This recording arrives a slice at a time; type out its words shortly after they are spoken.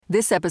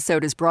This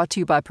episode is brought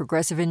to you by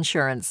Progressive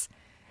Insurance.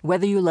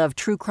 Whether you love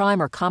true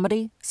crime or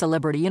comedy,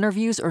 celebrity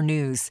interviews or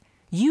news,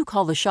 you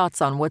call the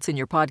shots on what's in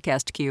your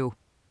podcast queue.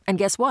 And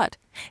guess what?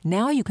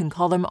 Now you can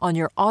call them on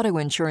your auto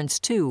insurance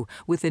too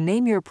with the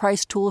Name Your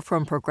Price tool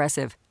from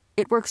Progressive.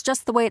 It works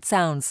just the way it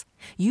sounds.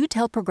 You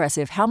tell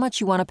Progressive how much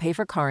you want to pay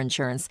for car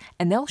insurance,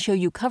 and they'll show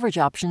you coverage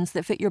options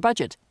that fit your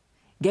budget.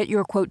 Get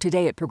your quote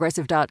today at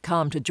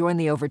Progressive.com to join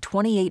the over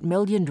 28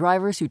 million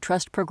drivers who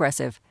trust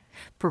Progressive.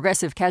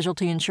 Progressive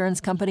Casualty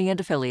Insurance Company and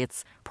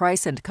Affiliates.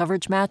 Price and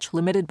coverage match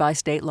limited by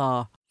state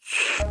law.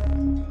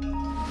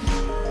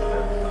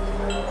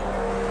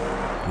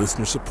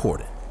 Listener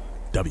supported.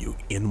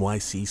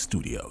 WNYC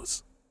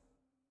Studios.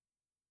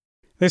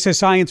 This is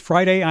Science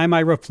Friday. I'm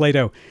Ira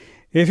Flato.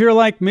 If you're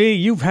like me,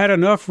 you've had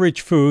enough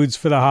rich foods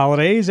for the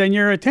holidays, and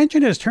your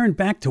attention has turned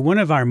back to one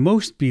of our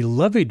most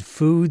beloved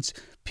foods,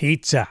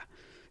 pizza.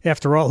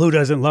 After all, who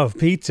doesn't love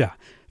pizza?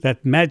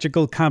 That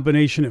magical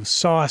combination of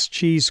sauce,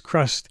 cheese,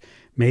 crust,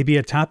 maybe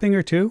a topping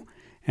or two.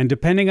 And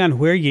depending on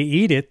where you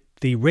eat it,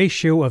 the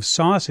ratio of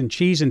sauce and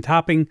cheese and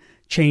topping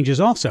changes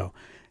also.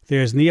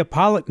 There's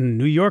Neapolitan,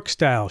 New York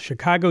style,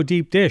 Chicago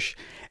deep dish,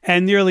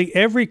 and nearly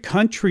every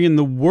country in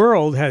the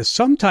world has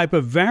some type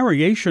of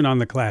variation on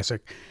the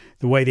classic.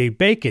 The way they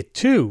bake it,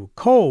 too,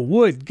 coal,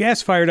 wood,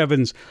 gas-fired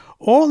ovens,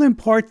 all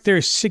impart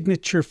their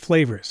signature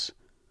flavors.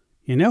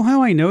 You know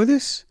how I know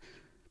this?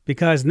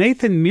 Because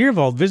Nathan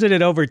Myhrvold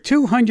visited over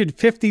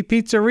 250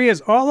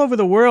 pizzerias all over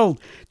the world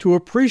to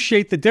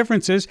appreciate the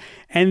differences,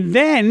 and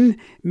then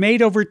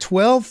made over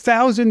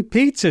 12,000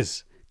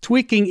 pizzas,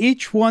 tweaking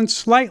each one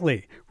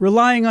slightly,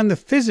 relying on the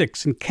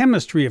physics and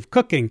chemistry of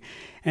cooking.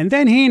 And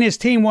then he and his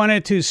team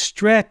wanted to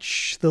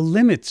stretch the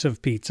limits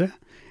of pizza,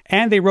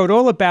 and they wrote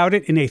all about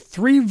it in a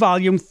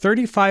 3-volume,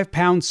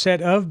 35-pound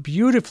set of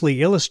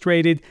beautifully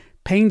illustrated,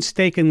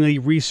 painstakingly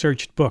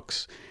researched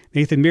books.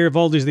 Nathan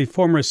Myhrvold is the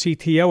former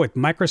CTO at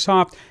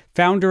Microsoft,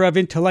 founder of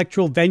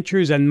Intellectual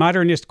Ventures and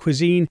Modernist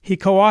Cuisine. He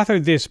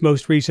co-authored this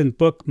most recent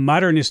book,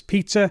 Modernist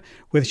Pizza,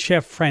 with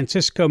chef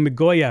Francisco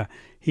Migoya.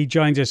 He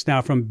joins us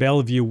now from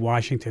Bellevue,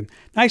 Washington.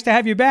 Nice to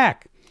have you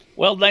back.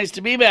 Well, nice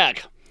to be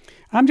back.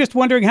 I'm just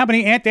wondering how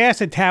many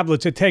antacid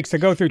tablets it takes to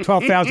go through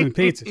 12,000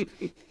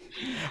 pizzas.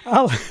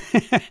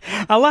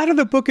 A lot of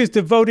the book is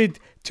devoted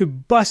to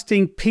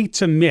busting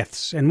pizza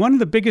myths, and one of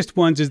the biggest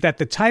ones is that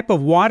the type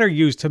of water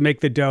used to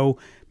make the dough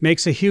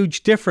makes a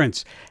huge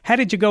difference. How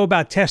did you go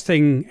about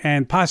testing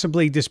and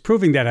possibly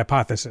disproving that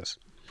hypothesis?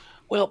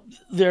 Well,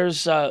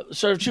 there's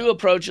sort of two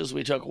approaches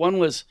we took. One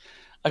was,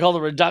 I call the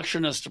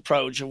reductionist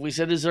approach. We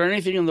said, is there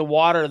anything in the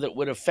water that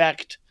would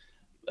affect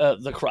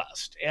the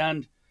crust?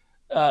 And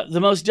the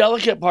most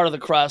delicate part of the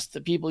crust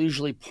that people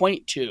usually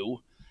point to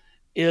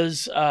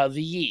is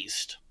the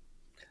yeast.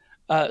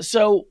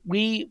 So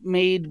we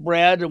made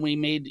bread and we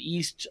made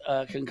yeast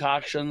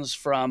concoctions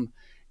from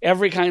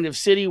every kind of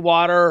city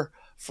water,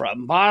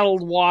 from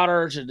bottled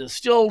water to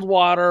distilled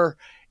water,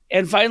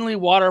 and finally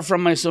water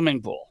from my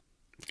swimming pool.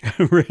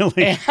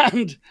 Really?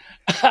 And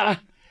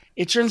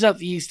it turns out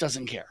the yeast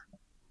doesn't care.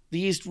 The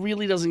yeast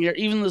really doesn't care.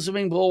 Even the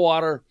swimming pool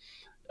water,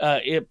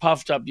 it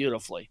puffed up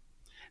beautifully.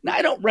 Now,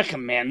 I don't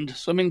recommend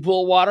swimming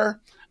pool water.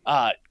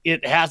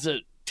 It has a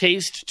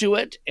taste to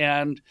it,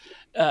 and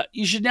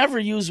you should never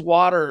use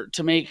water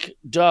to make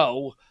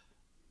dough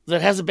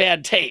that has a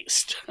bad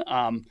taste.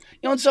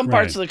 In some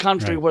parts of the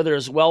country where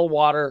there's well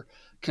water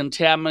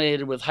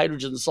contaminated with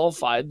hydrogen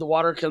sulfide, the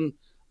water can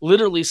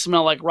literally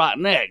smell like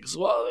rotten eggs.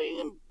 Well,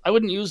 I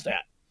wouldn't use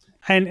that.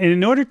 And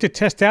in order to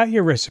test out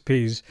your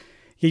recipes,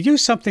 you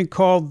use something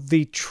called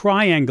the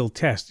triangle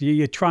test.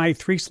 You try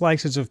 3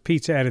 slices of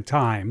pizza at a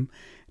time.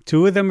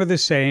 2 of them are the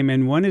same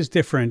and 1 is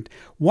different.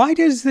 Why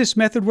does this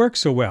method work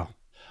so well?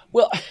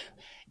 Well,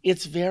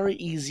 it's very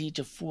easy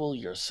to fool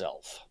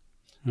yourself.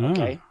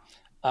 Okay.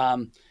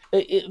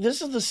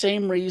 This is the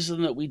same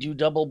reason that we do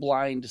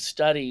double-blind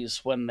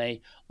studies when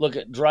they look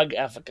at drug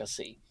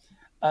efficacy.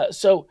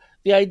 So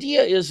the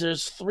idea is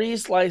there's 3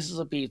 slices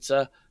of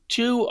pizza.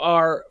 2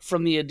 are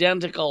from the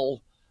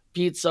identical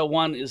pizza.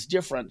 1 is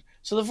different.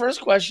 So the first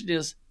question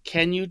is,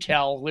 can you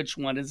tell which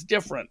one is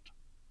different?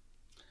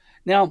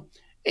 Now,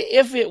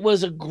 if it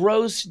was a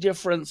gross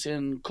difference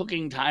in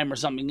cooking time or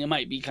something, it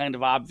might be kind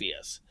of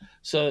obvious.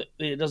 So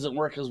it doesn't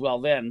work as well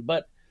then.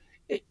 But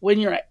when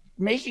you're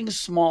making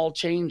small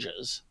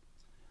changes,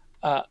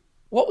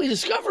 what we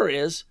discover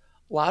is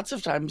lots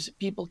of times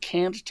people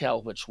can't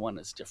tell which one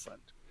is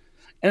different.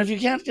 And if you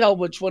can't tell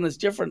which one is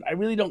different, I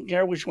really don't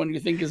care which one you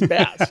think is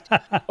best.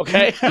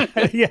 Okay?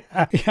 Yeah,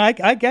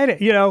 I get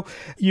it.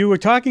 You were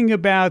talking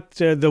about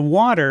the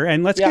water,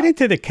 and let's get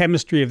into the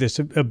chemistry of this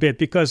a bit,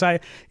 because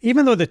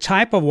even though the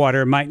type of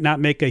water might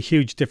not make a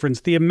huge difference,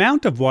 the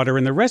amount of water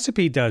in the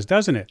recipe does,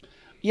 doesn't it?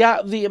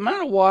 Yeah, the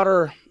amount of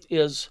water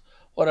is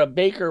what a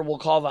baker will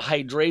call the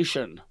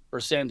hydration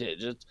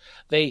percentage.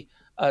 They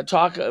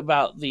talk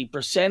about the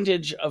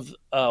percentage of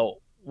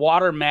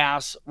water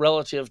mass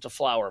relative to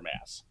flour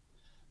mass.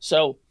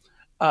 So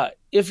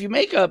if you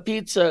make a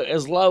pizza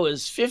as low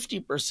as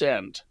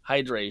 50%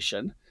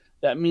 hydration,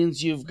 that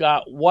means you've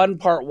got 1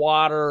 part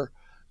water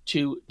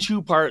to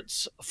 2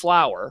 parts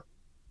flour,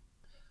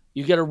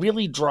 you get a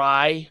really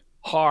dry,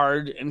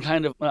 hard, and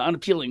kind of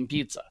unappealing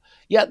pizza.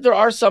 Yet there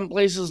are some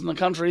places in the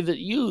country that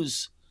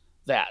use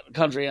that,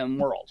 country and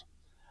world.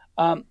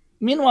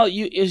 Meanwhile,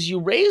 as you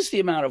raise the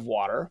amount of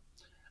water,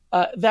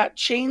 that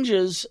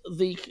changes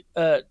the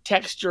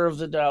texture of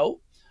the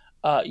dough.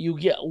 You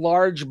get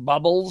large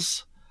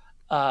bubbles.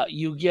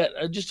 You get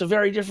just a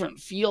very different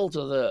feel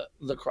to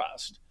the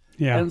crust.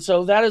 Yeah. And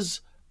so that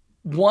is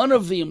one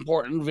of the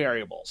important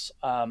variables.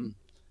 The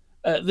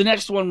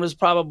next one was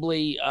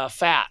probably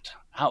fat.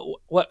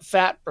 What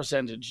fat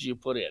percentage do you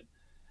put in?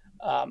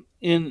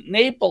 In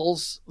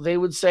Naples, they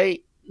would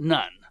say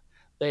none.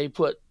 They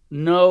put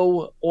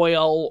no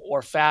oil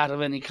or fat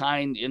of any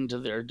kind into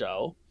their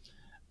dough.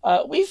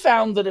 We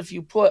found that if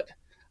you put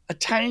a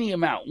tiny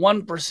amount,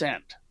 1%,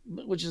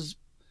 which is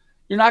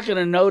you're not going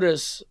to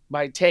notice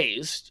by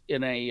taste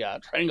in a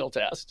triangle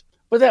test,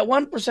 but that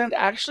 1%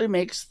 actually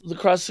makes the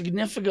crust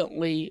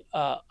significantly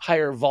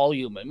higher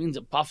volume. It means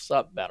it puffs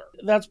up better.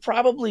 That's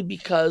probably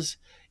because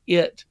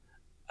it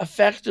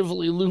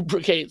effectively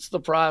lubricates the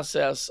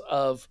process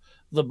of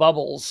the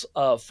bubbles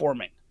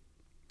forming.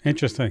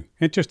 Interesting.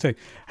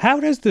 How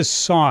does the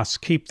sauce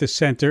keep the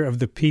center of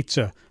the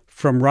pizza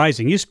from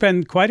rising? You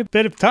spend quite a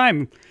bit of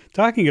time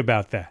talking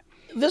about that.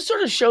 This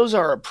sort of shows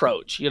our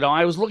approach.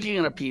 I was looking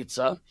at a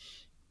pizza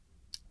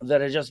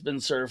that had just been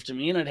served to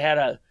me, and it had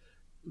a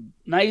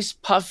nice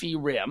puffy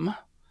rim.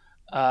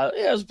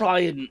 It was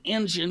probably an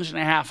inch and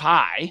a half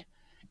high.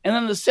 And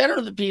then the center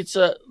of the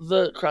pizza,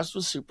 the crust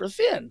was super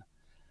thin.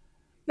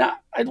 Now,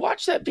 I'd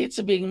watched that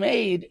pizza being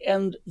made,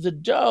 and the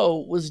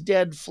dough was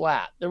dead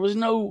flat. There was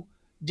no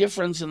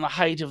difference in the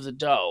height of the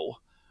dough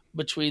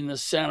between the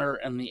center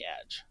and the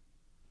edge.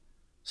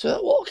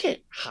 So, well,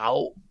 okay,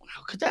 how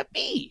could that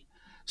be?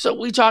 So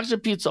we talked to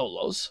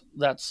pizzolos.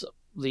 That's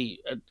the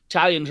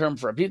Italian term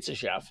for a pizza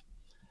chef.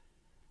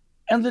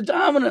 And the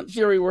dominant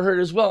theory we heard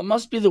is, well, it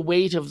must be the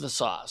weight of the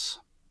sauce.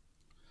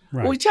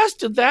 Right. Well, we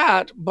tested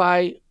that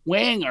by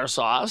weighing our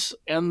sauce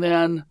and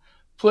then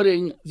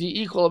putting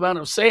the equal amount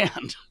of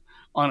sand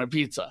on a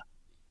pizza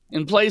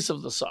in place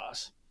of the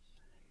sauce.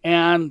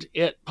 And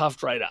it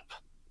puffed right up.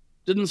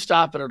 Didn't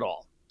stop it at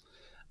all.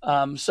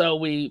 So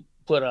we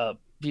put a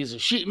piece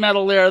of sheet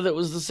metal there that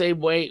was the same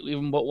weight. We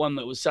even put one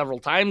that was several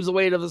times the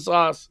weight of the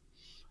sauce.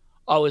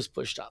 Always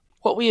pushed up.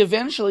 What we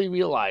eventually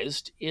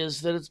realized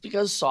is that it's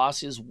because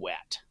sauce is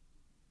wet.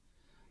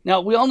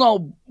 Now, we all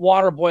know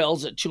water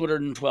boils at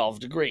 212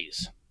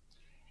 degrees.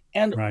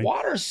 And right.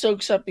 Water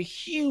soaks up a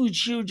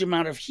huge, huge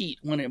amount of heat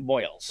when it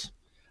boils.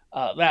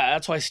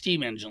 That's why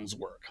steam engines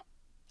work.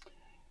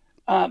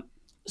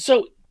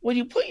 So when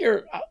you put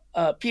your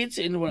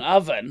pizza into an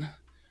oven,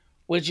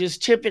 which is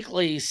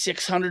typically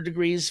 600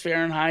 degrees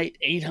Fahrenheit,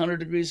 800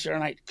 degrees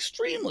Fahrenheit,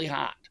 extremely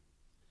hot,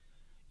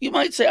 you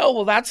might say, oh,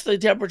 well, that's the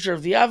temperature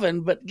of the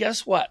oven. But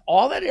guess what?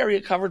 All that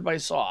area covered by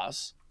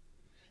sauce,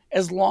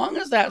 as long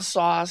as that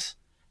sauce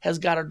has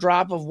got a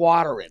drop of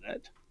water in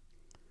it,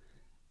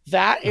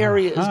 that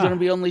area is going to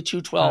be only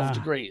 212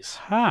 degrees.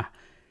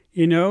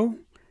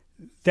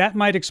 That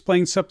might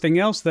explain something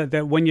else,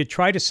 that when you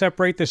try to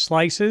separate the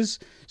slices,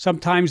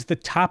 sometimes the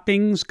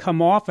toppings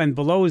come off and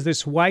below is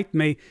this white,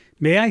 may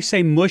I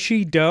say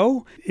mushy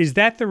dough? Is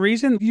that the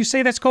reason? You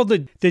say that's called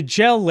the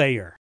gel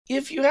layer.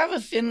 If you have a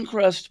thin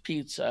crust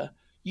pizza,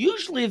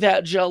 usually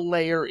that gel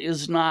layer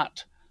is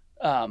not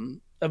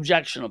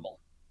objectionable.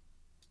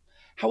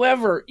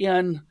 However,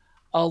 in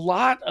a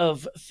lot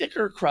of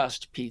thicker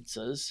crust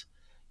pizzas,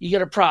 you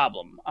get a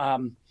problem.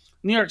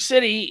 New York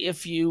City,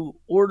 if you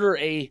order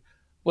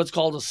what's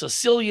called a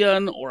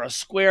Sicilian or a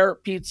square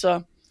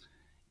pizza,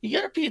 you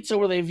get a pizza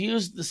where they've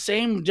used the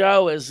same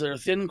dough as their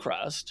thin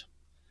crust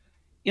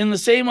in the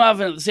same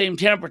oven at the same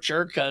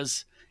temperature,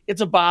 because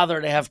it's a bother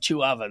to have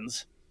 2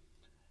 ovens.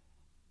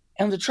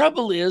 And the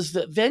trouble is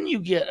that then you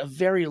get a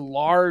very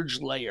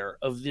large layer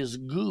of this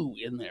goo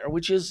in there,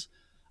 which is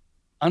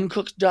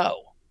uncooked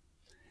dough.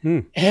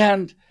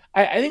 And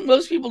I think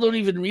most people don't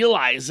even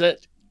realize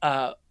it.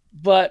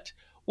 But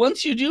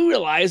once you do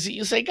realize it,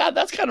 you say, God,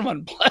 that's kind of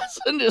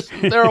unpleasant.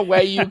 Isn't there a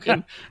way you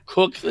can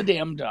cook the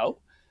damn dough?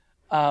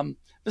 The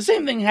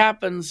same thing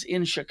happens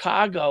in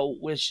Chicago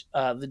with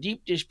the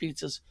deep dish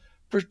pizzas,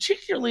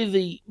 particularly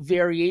the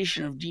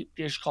variation of deep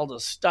dish called a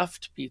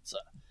stuffed pizza.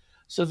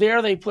 So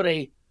there they put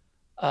a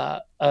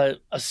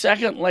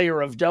second layer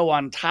of dough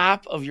on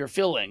top of your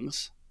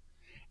fillings,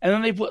 and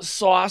then they put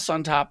sauce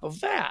on top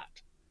of that.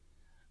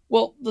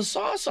 Well, the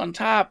sauce on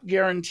top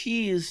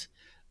guarantees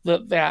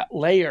that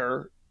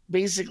layer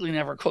basically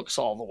never cooks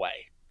all the way.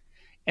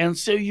 And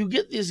so you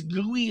get this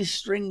gooey,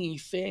 stringy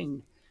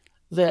thing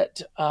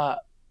that I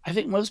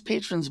think most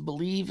patrons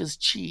believe is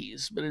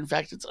cheese, but in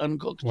fact it's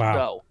uncooked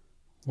dough.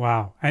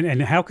 Wow.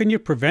 And how can you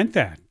prevent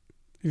that?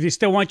 If you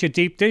still want your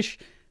deep dish,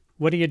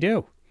 what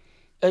do?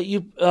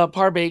 You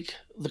par-bake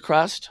the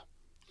crust.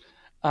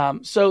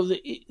 So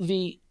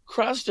the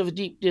crust of a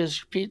deep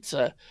dish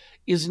pizza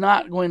is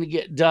not going to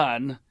get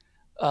done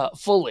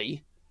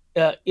fully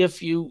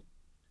if you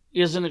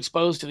isn't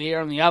exposed to the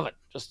air in the oven,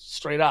 just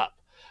straight up.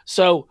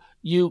 So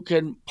you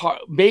can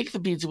bake the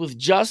pizza with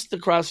just the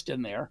crust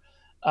in there.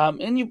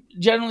 And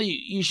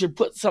you should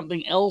put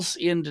something else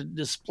in to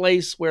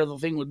displace where the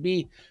thing would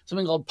be,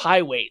 something called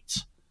pie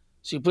weights.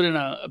 So you put in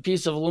a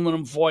piece of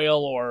aluminum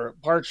foil or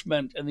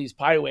parchment and these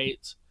pie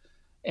weights,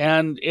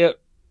 and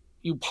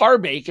you par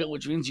bake it,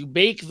 which means you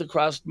bake the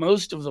crust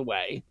most of the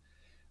way.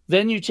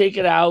 Then you take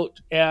it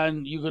out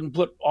and you can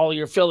put all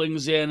your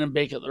fillings in and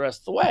bake it the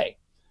rest of the way.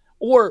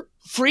 Or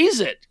freeze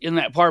it in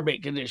that par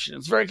bake condition.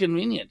 It's very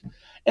convenient.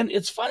 And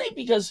it's funny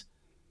because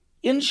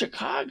in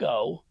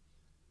Chicago,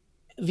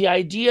 the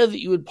idea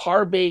that you would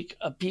par bake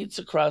a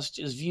pizza crust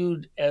is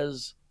viewed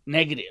as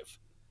negative.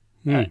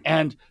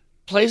 And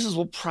places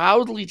will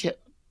proudly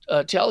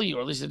tell you,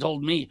 or at least they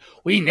told me,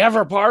 we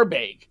never par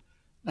bake.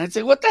 And I'd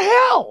say, what the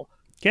hell?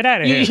 Get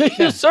out of here.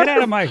 Get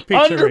out of my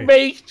pizzeria.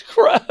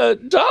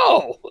 Underbaked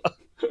dough.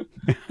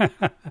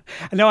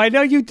 Now, I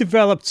know you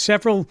developed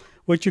several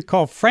what you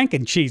call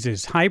Franken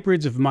cheeses,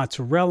 hybrids of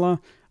mozzarella,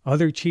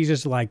 other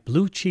cheeses like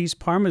blue cheese,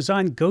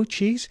 Parmesan, goat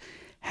cheese.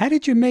 How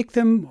did you make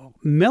them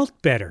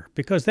melt better?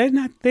 Because they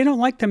don't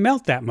like to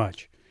melt that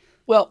much.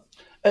 Well,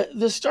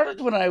 this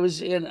started when I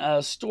was in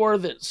a store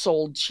that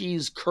sold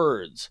cheese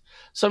curds.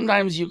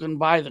 Sometimes you can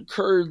buy the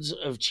curds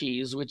of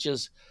cheese, which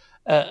is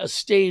a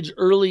stage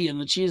early in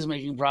the cheese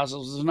making process,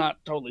 is not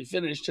totally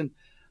finished. And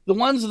the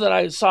ones that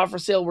I saw for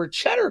sale were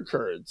cheddar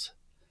curds.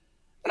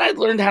 And I'd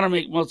learned how to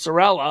make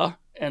mozzarella,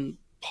 and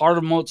part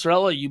of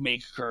mozzarella you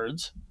make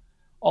curds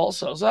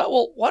also. So I thought,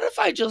 well, what if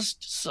I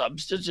just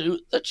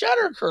substitute the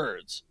cheddar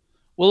curds?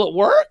 Will it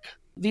work?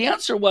 The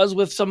answer was,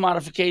 with some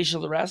modification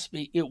of the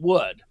recipe, it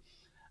would.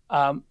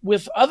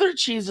 With other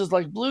cheeses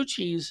like blue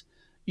cheese,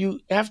 you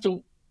have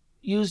to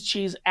use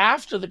cheese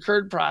after the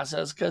curd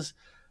process because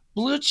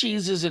blue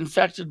cheese is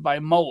infected by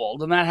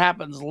mold, and that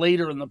happens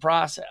later in the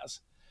process.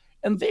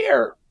 And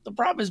there, the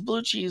problem is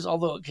blue cheese,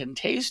 although it can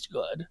taste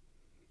good,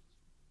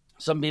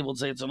 some people would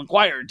say it's an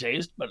acquired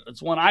taste, but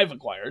it's one I've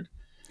acquired.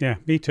 Yeah,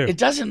 me too. It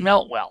doesn't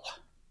melt well.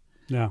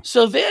 No.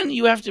 So then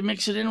you have to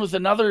mix it in with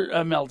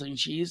another melting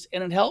cheese,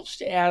 and it helps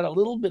to add a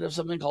little bit of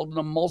something called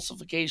an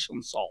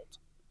emulsification salt.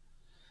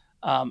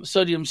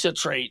 Sodium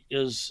citrate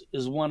is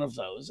one of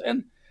those.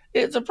 And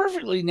it's a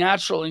perfectly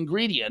natural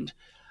ingredient.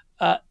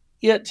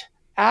 It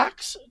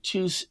acts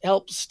to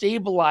help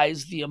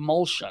stabilize the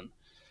emulsion.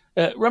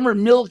 Remember,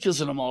 milk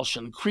is an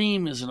emulsion.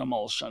 Cream is an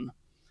emulsion.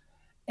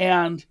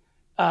 And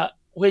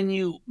when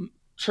you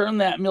turn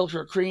that milk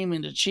or cream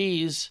into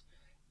cheese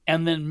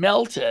and then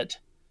melt it,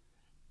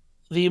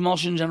 the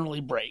emulsion generally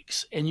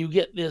breaks. And you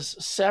get this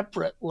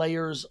separate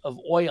layers of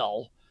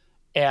oil.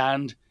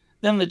 And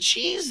then the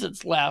cheese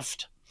that's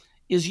left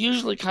is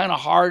usually kind of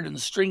hard and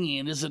stringy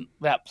and isn't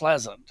that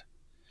pleasant.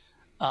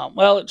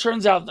 Well, it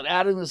turns out that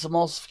adding this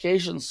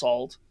emulsification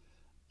salt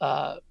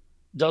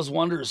does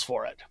wonders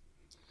for it.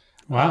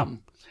 Wow.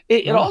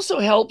 It also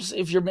helps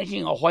if you're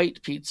making a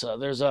white pizza.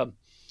 There's a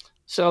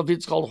style of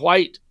pizza called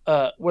white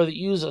where they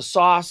use a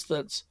sauce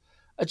that's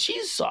a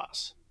cheese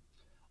sauce.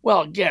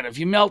 Well, again, if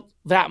you melt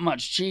that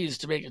much cheese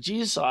to make a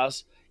cheese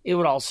sauce, it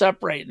would all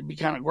separate and be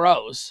kind of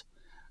gross.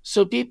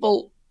 So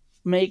people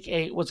make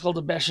what's called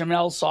a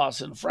bechamel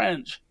sauce in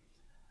French.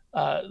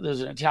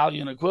 There's an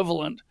Italian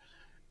equivalent.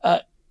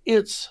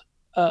 It's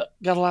got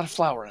a lot of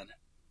flour in it.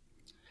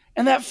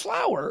 And that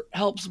flour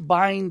helps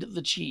bind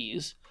the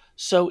cheese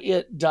so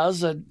it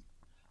doesn't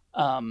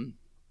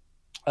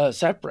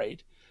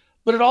separate.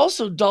 But it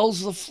also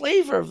dulls the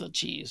flavor of the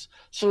cheese.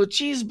 So a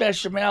cheese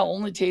bechamel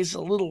only tastes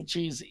a little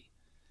cheesy.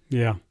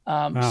 Yeah.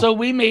 Wow. So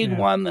we made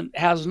one that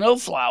has no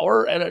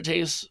flour and it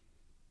tastes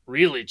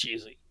really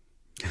cheesy.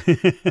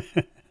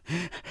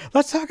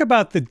 Let's talk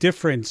about the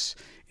difference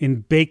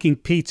in baking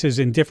pizzas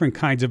in different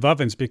kinds of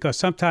ovens, because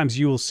sometimes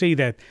you will see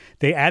that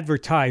they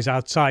advertise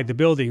outside the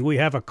building, we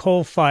have a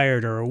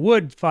coal-fired or a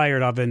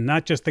wood-fired oven,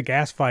 not just the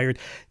gas-fired.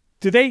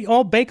 Do they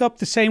all bake up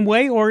the same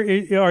way, or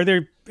are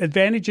there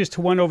advantages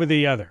to one over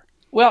the other?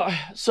 Well,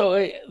 so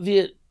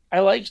I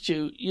like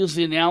to use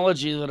the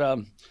analogy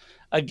that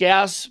a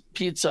gas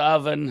pizza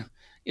oven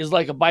is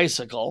like a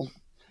bicycle,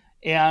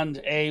 and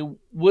a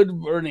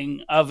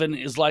wood-burning oven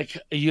is like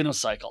a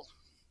unicycle.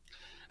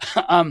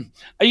 A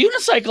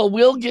unicycle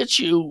will get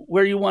you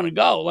where you want to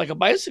go, like a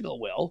bicycle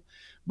will,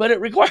 but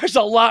it requires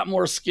a lot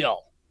more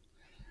skill.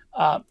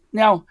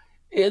 Now,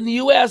 in the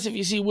U.S., if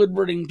you see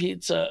wood-burning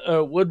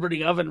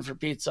oven for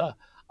pizza,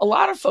 a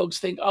lot of folks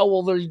think, oh,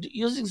 well, they're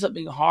using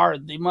something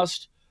hard. They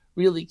must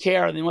really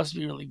care, and they must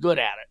be really good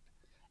at it.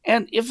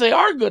 And if they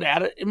are good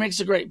at it, it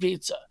makes a great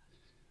pizza.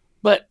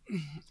 But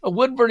a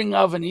wood-burning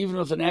oven, even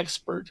with an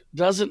expert,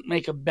 doesn't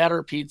make a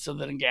better pizza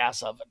than a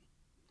gas oven.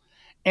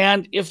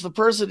 And if the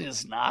person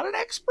is not an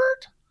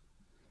expert,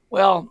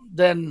 well,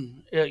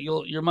 then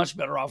you're much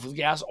better off with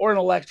gas or an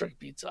electric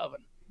pizza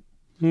oven.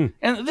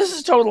 And this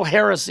is total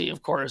heresy,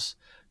 of course,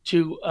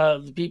 to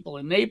the people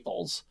in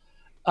Naples,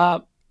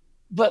 but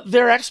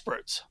they're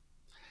experts.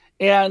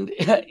 And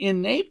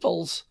in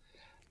Naples,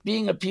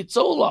 being a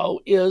pizzolo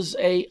is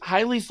a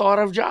highly thought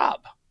of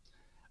job.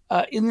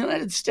 In the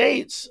United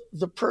States,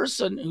 the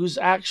person who's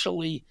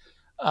actually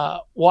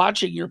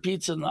watching your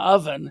pizza in the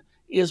oven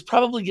is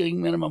probably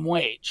getting minimum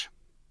wage.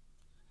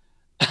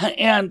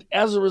 And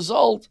as a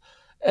result,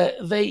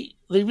 they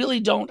really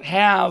don't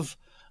have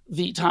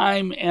the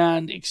time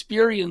and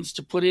experience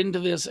to put into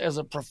this as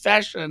a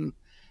profession,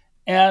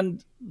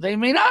 and they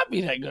may not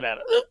be that good at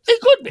it. They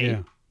could be.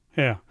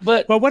 Yeah.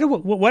 But well,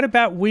 what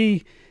about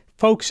we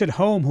folks at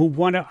home who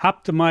want to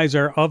optimize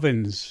our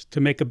ovens to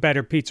make a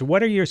better pizza?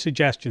 What are your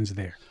suggestions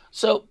there?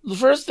 So the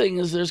first thing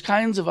is there's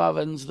kinds of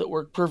ovens that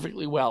work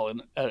perfectly well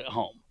at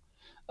home.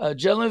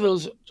 Generally,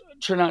 those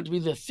turn out to be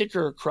the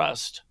thicker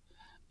crust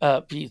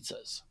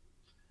pizzas.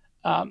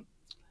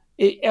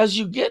 As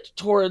you get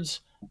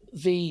towards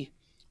the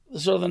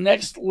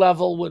next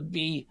level would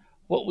be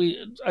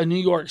a New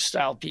York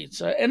style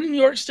pizza. And a New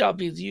York style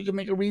pizza, you can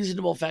make a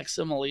reasonable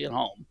facsimile at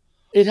home.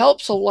 It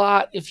helps a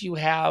lot if you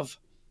have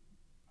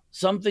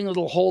something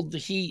that'll hold the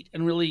heat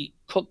and really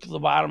cook the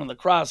bottom of the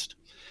crust.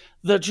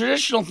 The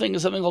traditional thing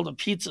is something called a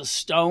pizza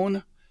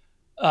stone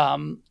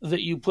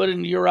that you put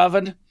into your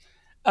oven.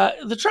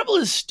 The trouble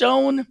is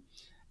stone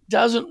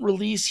doesn't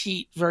release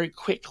heat very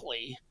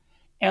quickly,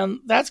 and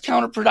that's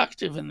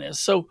counterproductive in this.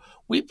 So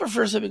we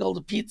prefer something called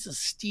a pizza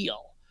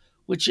steel,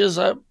 which is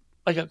like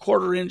a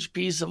 1/4-inch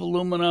piece of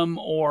aluminum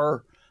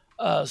or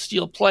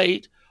steel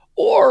plate,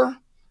 or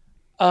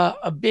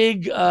a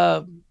big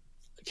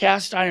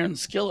cast iron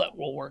skillet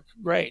will work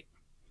great.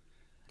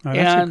 Oh,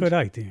 that's a good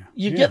idea.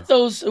 You get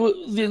those,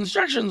 the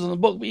instructions in the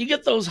book, but you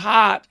get those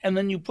hot and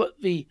then you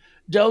put the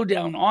dough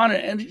down on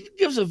it, and it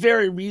gives a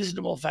very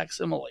reasonable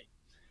facsimile.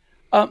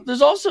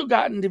 There's also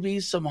gotten to be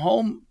some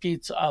home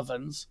pizza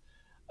ovens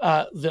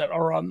that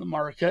are on the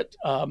market.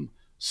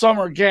 Some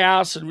are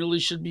gas and really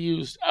should be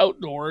used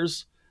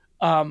outdoors.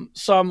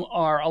 Some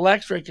are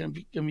electric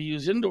and can be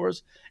used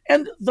indoors,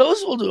 and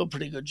those will do a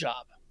pretty good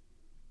job.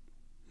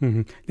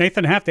 Mm-hmm.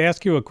 Nathan, I have to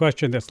ask you a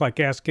question that's like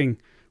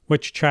asking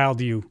which child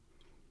do you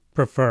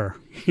prefer.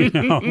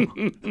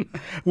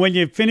 When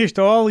you finished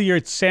all your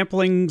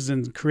samplings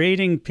and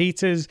creating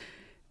pizzas,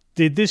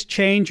 did this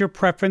change your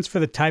preference for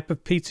the type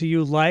of pizza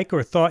you like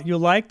or thought you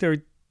liked,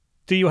 or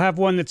do you have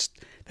one that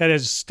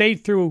has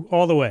stayed through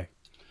all the way?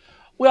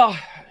 Well,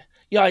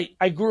 yeah,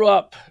 I grew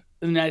up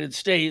in the United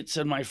States,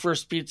 and my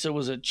first pizza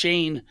was a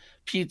chain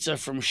pizza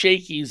from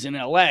Shakey's in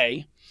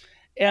LA.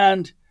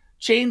 And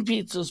chain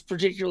pizzas,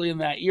 particularly in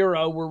that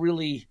era, were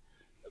really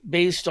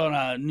based on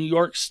a New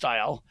York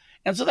style.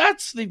 And so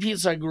that's the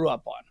pizza I grew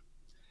up on.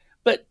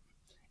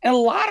 And a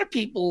lot of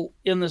people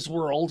in this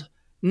world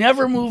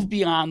never move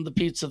beyond the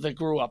pizza they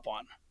grew up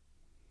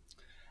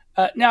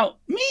on. Now,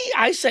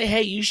 I say,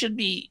 hey, you should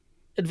be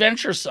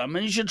adventuresome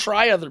and you should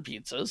try other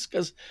pizzas,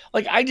 because,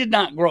 like, I did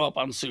not grow up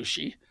on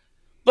sushi,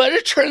 but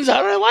it turns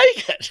out I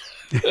like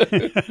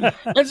it.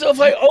 And so if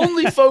I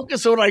only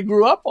focus on what I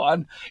grew up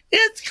on,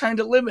 it's kind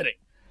of limiting.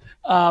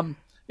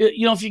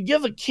 If you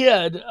give a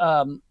kid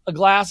a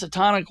glass of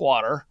tonic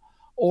water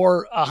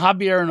or a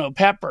habanero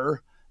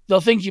pepper, they'll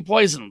think you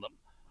poisoned them.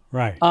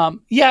 Right.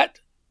 Yet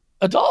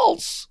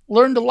adults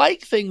learn to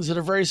like things that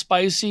are very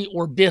spicy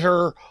or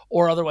bitter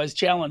or otherwise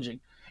challenging.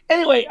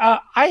 Anyway,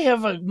 I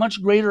have a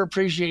much greater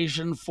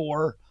appreciation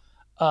for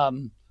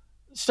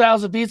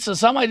styles of pizza.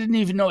 Some I didn't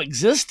even know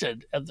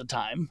existed at the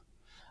time.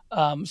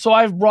 So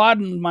I've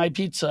broadened my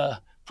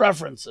pizza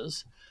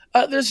preferences.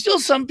 There's still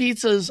some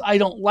pizzas I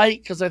don't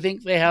like because I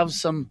think they have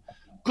some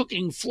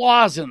cooking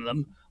flaws in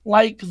them,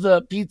 like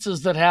the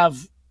pizzas that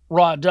have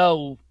raw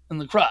dough in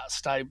the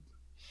crust. I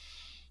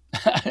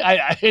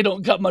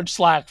don't cut much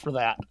slack for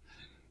that.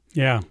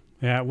 Yeah.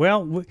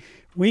 Well,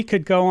 we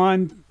could go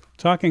on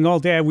talking all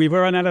day. We've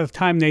run out of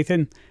time,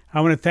 Nathan.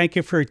 I want to thank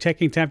you for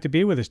taking time to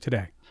be with us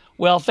today.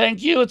 Well,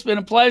 thank you. It's been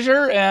a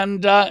pleasure.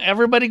 And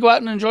everybody go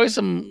out and enjoy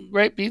some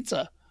great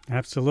pizza.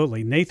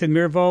 Absolutely. Nathan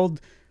Myhrvold,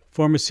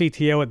 former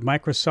CTO at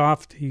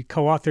Microsoft. He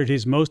co-authored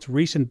his most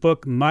recent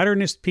book,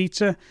 Modernist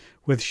Pizza,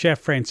 with Chef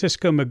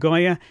Francisco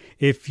Migoya.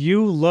 If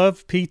you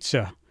love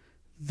pizza,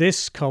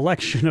 this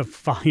collection of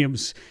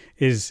volumes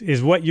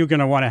is what you're going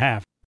to want to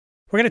have.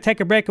 We're going to take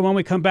a break, and when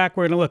we come back,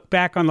 we're going to look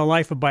back on the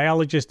life of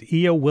biologist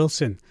E.O.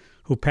 Wilson,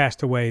 who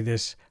passed away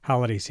this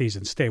holiday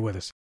season. Stay with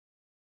us.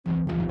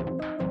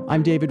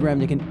 I'm David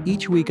Remnick, and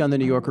each week on the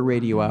New Yorker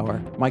Radio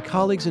Hour, my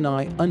colleagues and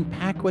I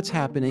unpack what's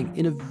happening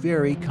in a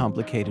very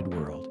complicated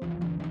world.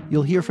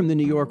 You'll hear from the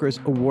New Yorker's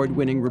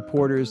award-winning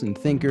reporters and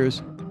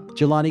thinkers,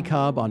 Jelani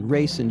Cobb on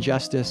race and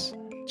justice,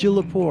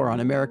 Jill Lepore on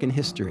American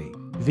history,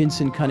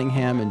 Vincent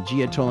Cunningham and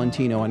Gia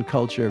Tolentino on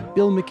culture,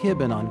 Bill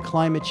McKibben on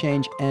climate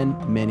change, and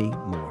many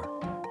more.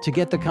 To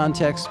get the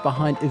context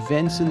behind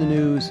events in the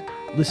news,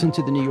 listen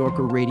to the New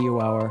Yorker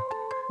Radio Hour,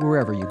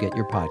 wherever you get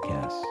your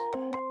podcasts.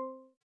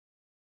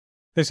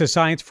 This is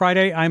Science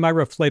Friday. I'm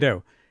Ira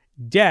Flato.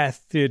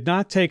 Death did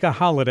not take a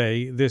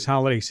holiday this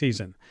holiday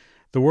season.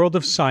 The world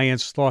of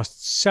science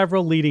lost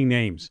several leading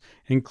names,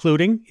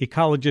 including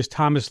ecologist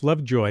Thomas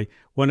Lovejoy,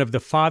 one of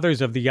the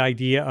fathers of the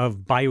idea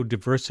of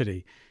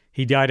biodiversity.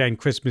 He died on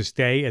Christmas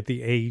Day at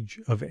the age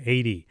of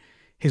 80.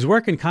 His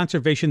work in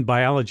conservation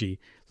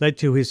biology led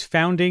to his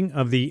founding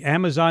of the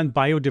Amazon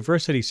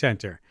Biodiversity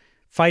Center,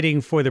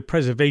 fighting for the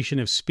preservation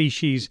of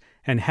species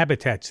and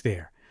habitats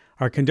there.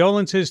 Our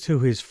condolences to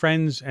his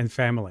friends and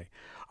family.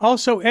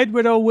 Also,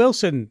 Edward O.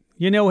 Wilson,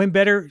 you know him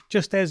better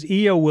just as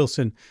E.O.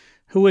 Wilson,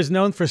 who was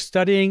known for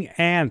studying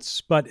ants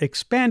but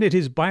expanded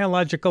his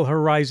biological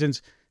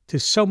horizons to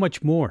so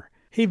much more.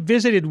 He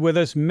visited with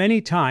us many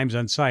times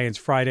on Science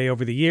Friday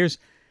over the years,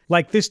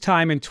 like this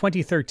time in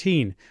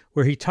 2013,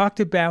 where he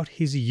talked about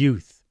his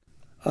youth.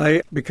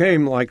 I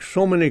became, like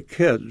so many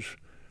kids,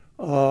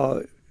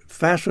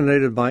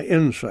 fascinated by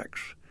insects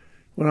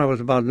when I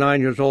was about 9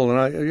 years old.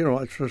 And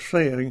it's a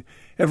saying,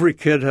 every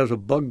kid has a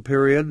bug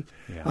period.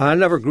 Yeah. I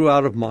never grew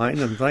out of mine,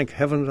 and thank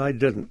heavens I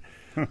didn't.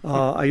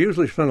 I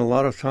usually spent a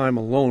lot of time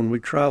alone. We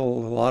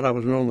traveled a lot. I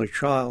was an only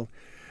child.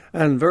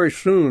 And very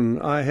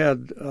soon I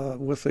had,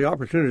 with the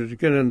opportunity to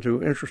get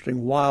into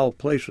interesting wild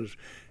places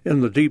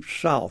in the deep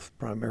South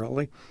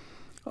primarily,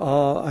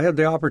 I had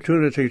the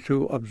opportunity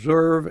to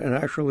observe and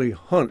actually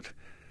hunt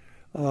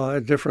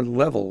at different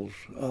levels,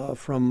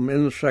 from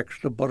insects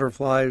to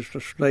butterflies to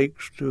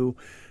snakes to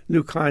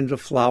new kinds of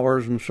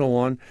flowers and so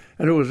on.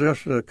 And it was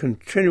just a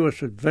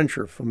continuous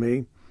adventure for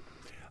me.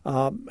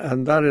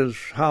 And that is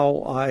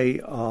how I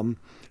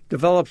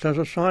developed as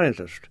a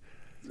scientist.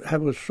 I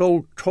was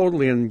so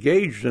totally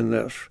engaged in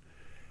this,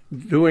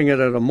 doing it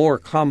at a more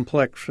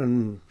complex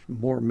and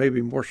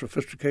maybe more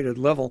sophisticated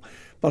level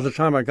by the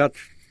time I got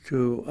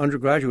to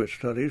undergraduate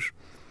studies,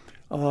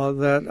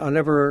 that I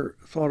never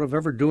thought of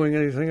ever doing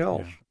anything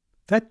else.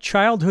 That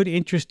childhood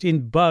interest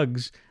in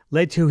bugs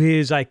led to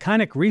his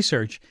iconic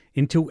research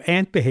into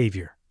ant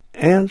behavior.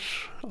 Ants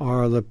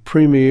are the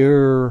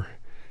premier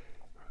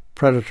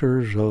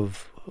predators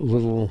of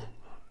little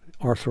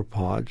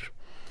arthropods.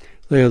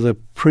 They are the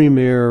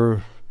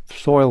premier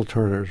soil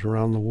turners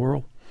around the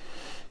world.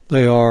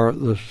 They are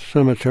the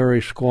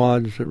cemetery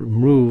squads that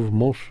remove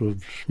most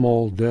of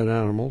small dead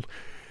animals.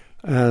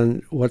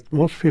 And what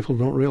most people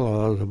don't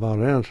realize about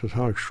ants is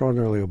how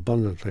extraordinarily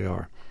abundant they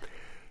are.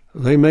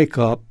 They make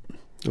up,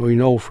 we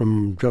know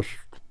from just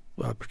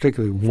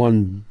particularly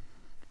one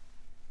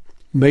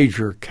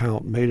major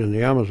count made in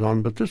the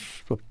Amazon, but this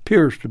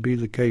appears to be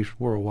the case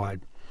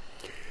worldwide.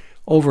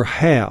 Over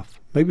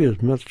half, maybe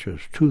as much as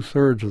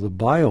 2/3 of the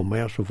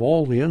biomass of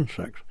all the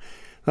insects.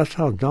 That's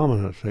how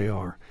dominant they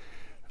are.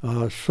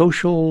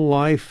 Social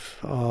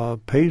life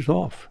pays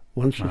off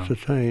once it's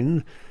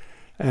attained.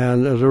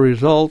 And as a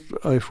result,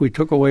 if we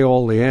took away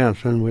all the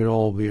ants, then we'd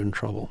all be in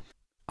trouble.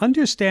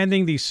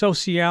 Understanding the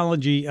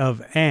sociology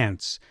of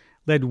ants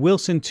led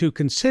Wilson to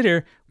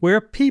consider where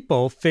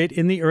people fit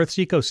in the Earth's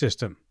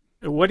ecosystem.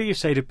 What do you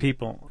say to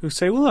people who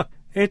say, well, look,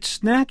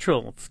 it's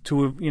natural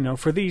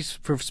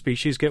for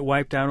species get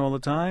wiped out all the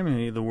time.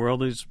 And the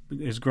world is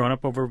grown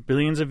up over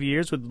billions of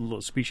years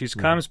with species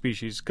come,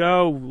 species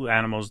go,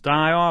 animals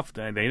die off,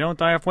 they don't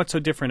die off. What's so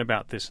different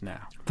about this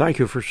now? Thank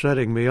you for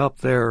setting me up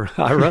there,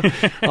 Ira,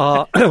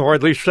 or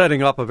at least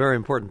setting up a very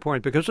important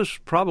point, because this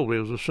probably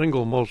is the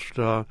single most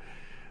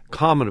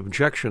common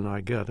objection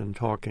I get in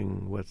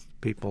talking with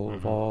people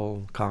of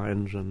all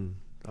kinds and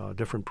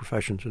different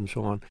professions and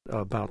so on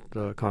about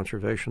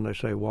conservation. They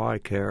say, why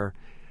care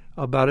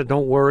about it?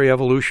 Don't worry,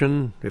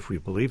 evolution, if we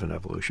believe in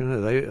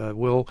evolution, they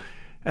will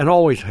and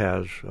always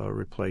has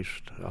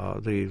replaced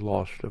the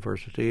lost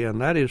diversity,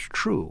 and that is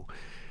true.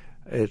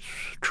 It's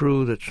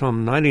true that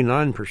some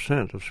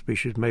 99% of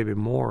species, maybe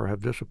more,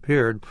 have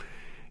disappeared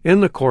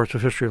in the course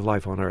of history of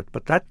life on Earth,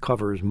 but that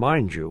covers,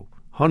 mind you,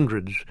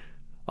 hundreds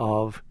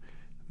of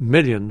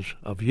millions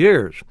of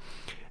years.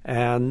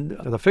 And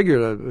the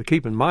figure to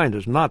keep in mind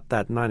is not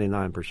that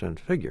 99%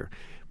 figure,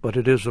 but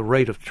it is the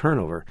rate of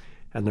turnover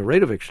and the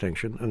rate of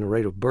extinction and the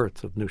rate of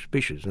birth of new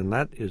species, and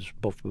that is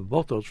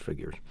both those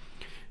figures.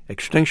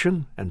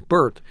 Extinction and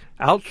birth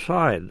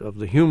outside of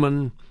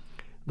the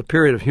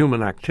period of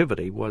human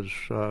activity was,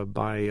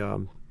 by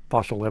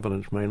fossil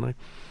evidence mainly,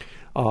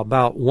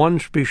 about one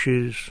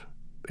species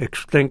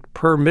extinct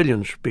per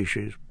million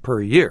species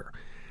per year,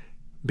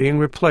 being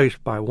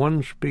replaced by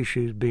one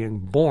species being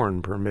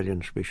born per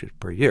million species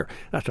per year.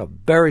 That's a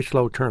very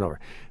slow turnover.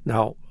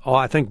 Now,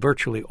 I think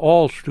virtually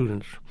all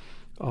students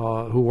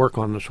who work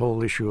on this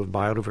whole issue of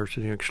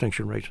biodiversity and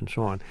extinction rates and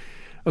so on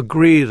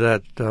agree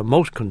that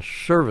most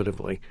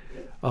conservatively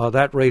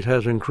that rate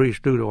has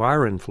increased due to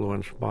our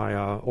influence by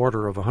an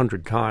order of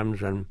 100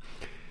 times and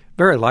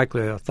very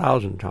likely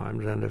 1,000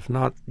 times, and if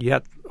not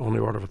yet on the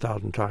order of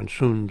 1,000 times,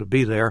 soon to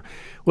be there,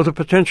 with the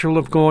potential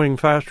of going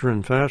faster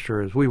and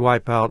faster as we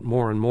wipe out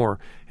more and more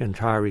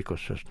entire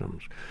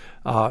ecosystems.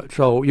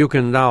 So you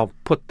can now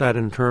put that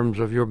in terms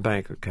of your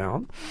bank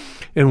account,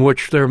 in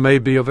which there may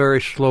be a very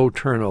slow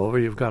turnover.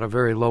 You've got a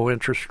very low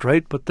interest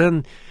rate, but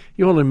then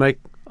you only make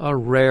a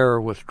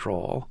rare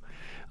withdrawal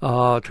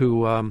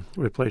to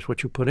replace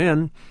what you put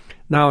in.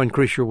 Now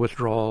increase your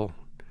withdrawal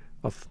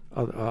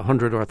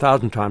 100 or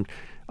 1,000 times.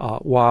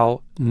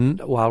 While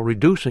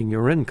reducing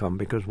your income,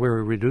 because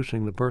we're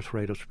reducing the birth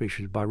rate of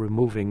species by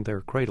removing their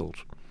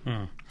cradles.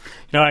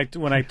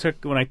 When I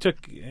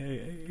took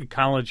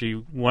Ecology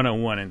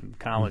 101 in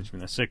college in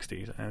the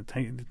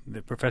 60s,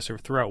 the professor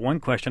threw out one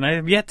question I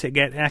have yet to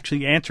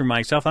actually answer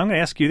myself. I'm going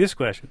to ask you this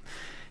question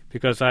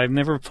because I've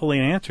never fully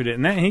answered it.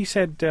 And he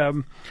said,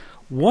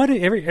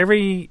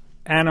 Every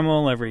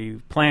animal,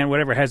 every plant,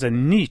 whatever, has a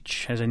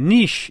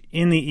niche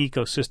in the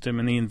ecosystem,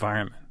 in the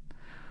environment.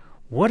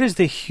 What is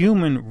the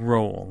human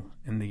role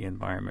in the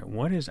environment?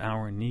 What is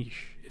our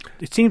niche?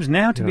 It seems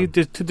now to be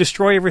to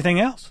destroy everything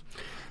else.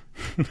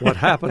 What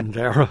happened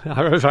there?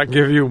 If I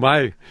give you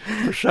my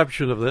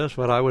perception of this,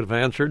 what I would have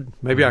answered,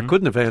 maybe I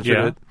couldn't have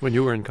answered it when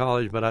you were in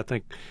college, but I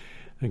think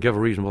I give a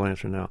reasonable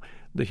answer now.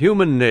 The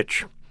human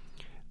niche,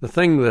 the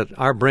thing that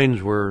our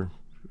brains were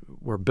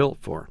built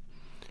for,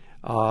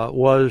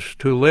 was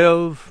to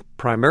live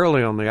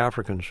primarily on the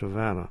African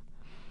savanna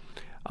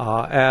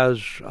as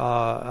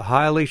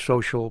highly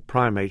social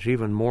primates,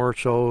 even more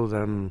so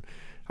than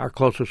our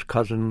closest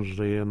cousins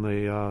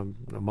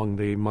among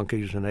the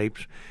monkeys and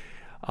apes,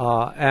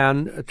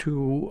 and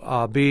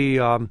to be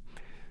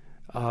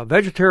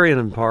vegetarian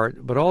in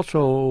part, but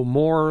also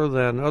more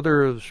than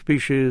other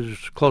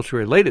species closely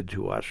related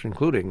to us,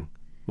 including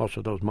most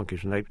of those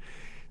monkeys and apes,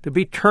 to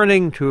be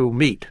turning to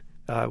meat.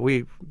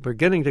 We're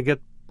beginning to get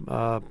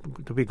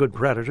to be good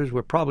predators.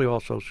 We're probably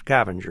also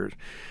scavengers.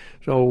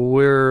 So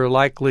we're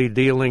likely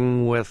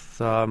dealing with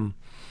 10%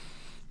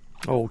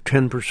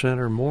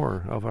 or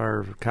more of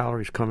our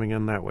calories coming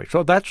in that way.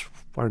 So that's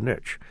our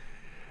niche.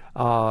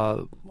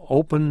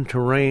 Open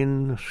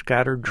terrain,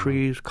 scattered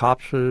trees,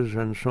 copses,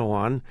 and so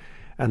on.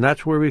 And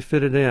that's where we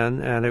fitted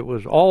in, and it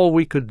was all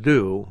we could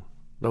do,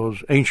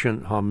 those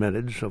ancient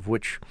hominids, of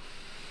which,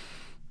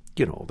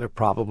 there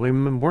probably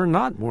were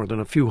not more than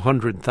a few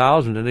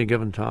 100,000 at any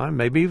given time,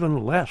 maybe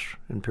even less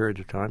in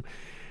periods of time.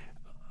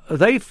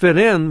 They fit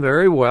in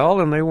very well,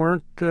 and they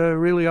weren't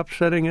really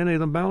upsetting any of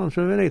the balance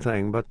of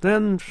anything. But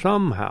then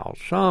somehow,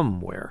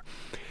 somewhere,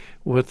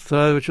 which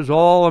is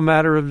all a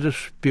matter of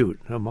dispute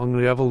among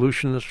the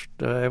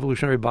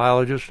evolutionary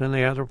biologists and the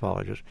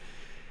anthropologists,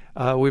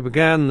 we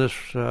began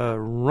this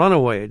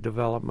runaway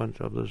development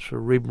of the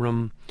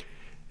cerebrum,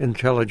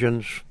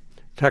 intelligence,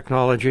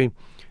 technology,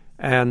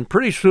 and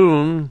pretty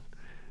soon,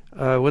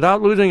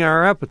 without losing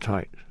our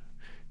appetite,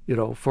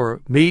 for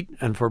meat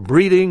and for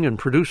breeding and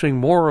producing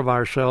more of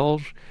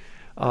ourselves,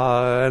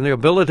 and the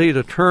ability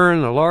to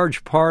turn a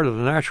large part of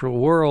the natural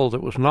world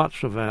that was not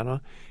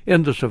savanna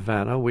into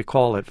savanna. We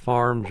call it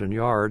farms and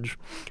yards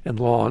and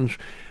lawns.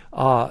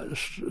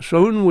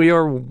 Soon we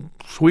are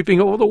sweeping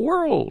over the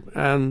world,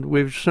 and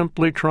we're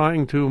simply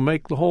trying to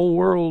make the whole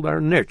world our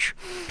niche.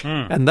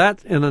 And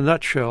that, in a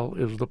nutshell,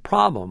 is the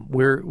problem.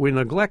 We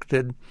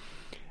neglected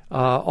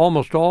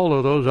almost all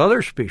of those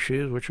other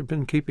species which have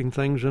been keeping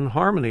things in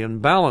harmony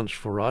and balance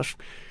for us.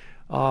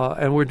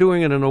 And we're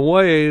doing it in a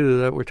way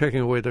that we're taking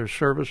away their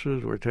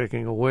services, we're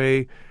taking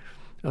away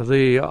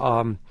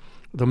the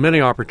many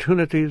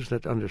opportunities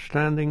that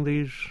understanding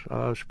these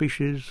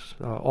species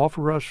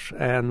offer us,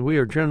 and we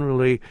are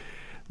generally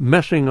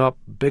messing up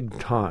big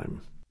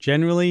time.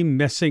 Generally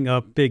messing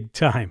up big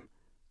time.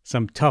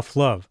 Some tough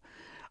love.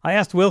 I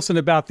asked Wilson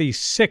about the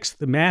 6th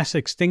mass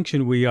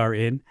extinction we are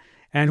in,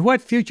 and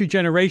what future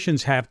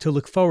generations have to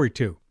look forward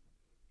to.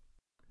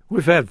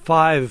 We've had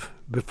 5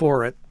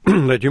 before it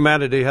that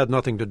humanity had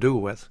nothing to do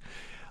with,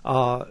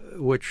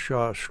 which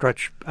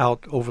stretched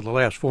out over the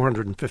last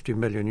 450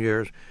 million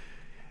years,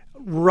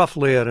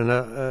 roughly at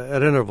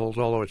intervals,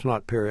 although it's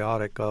not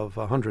periodic, of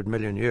 100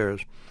 million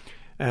years.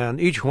 And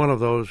each one of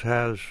those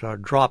has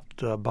dropped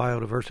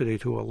biodiversity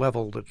to a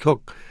level that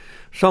took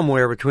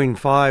somewhere between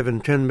 5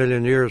 and 10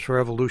 million years for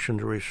evolution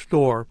to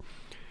restore.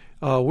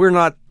 We're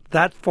not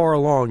that far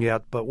along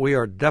yet, but we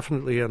are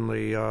definitely in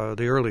the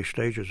early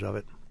stages of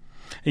it.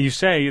 You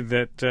say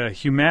that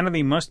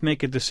humanity must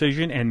make a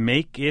decision and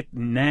make it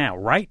now,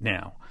 right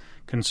now.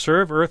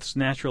 Conserve Earth's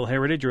natural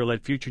heritage or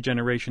let future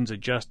generations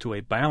adjust to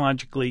a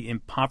biologically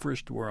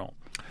impoverished world.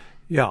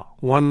 Yeah,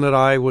 one that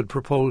I would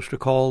propose to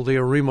call the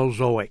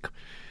Eremozoic.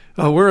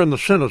 We're in the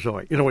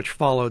Cenozoic, which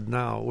followed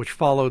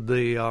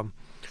the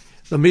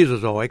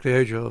Mesozoic, the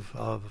age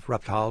of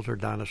reptiles or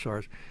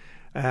dinosaurs,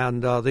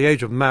 and the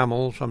age of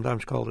mammals,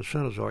 sometimes called the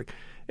Cenozoic.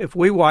 If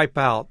we wipe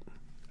out,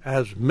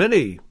 as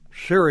many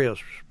serious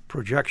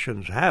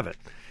projections have it,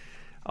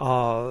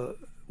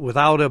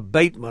 without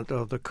abatement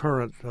of the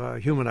current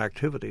human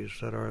activities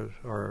that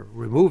are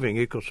removing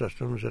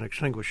ecosystems and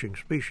extinguishing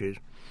species,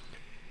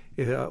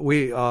 if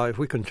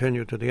we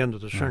continue to the end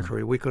of the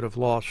century, we could have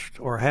lost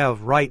or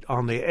have right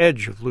on the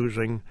edge of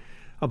losing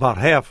about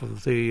half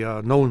of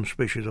the known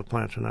species of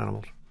plants and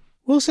animals.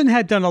 Wilson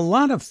had done a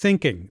lot of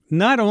thinking,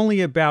 not only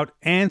about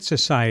ant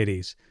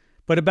societies,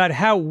 but about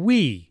how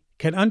we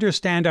can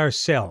understand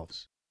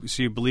ourselves.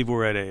 So you believe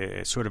we're at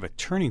a sort of a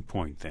turning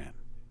point then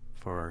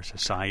for our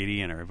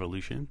society and our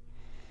evolution?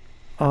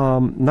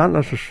 Not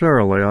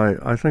necessarily.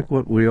 I think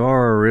what we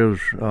are is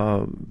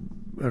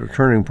at a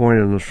turning point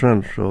in the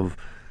sense of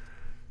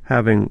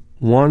having,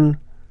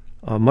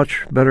 a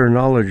much better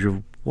knowledge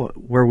of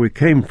where we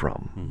came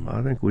from. Mm-hmm.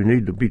 I think we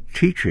need to be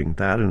teaching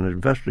that and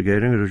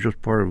investigating it as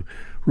just part of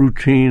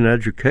routine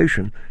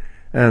education.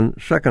 And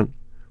second,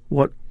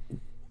 what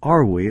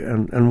are we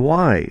and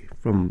why,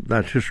 from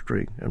that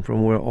history and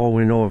from all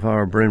we know of how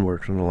our brain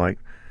works and the like,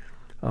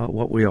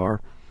 what we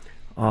are.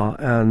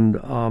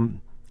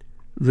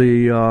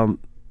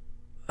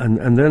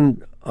 And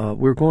then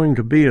we're going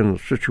to be in a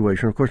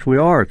situation, of course we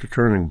are at the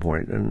turning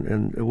point,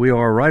 and we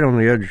are right on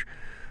the edge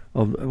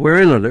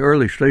we're in the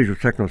early stage of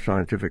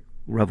techno-scientific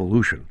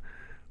revolution,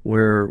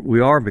 where we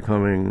are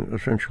becoming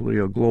essentially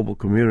a global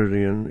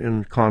community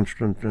in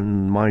constant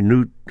and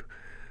minute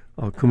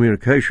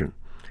communication.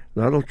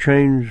 That'll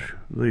change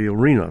the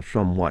arena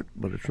somewhat,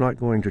 but it's not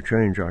going to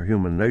change our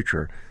human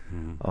nature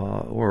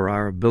or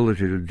our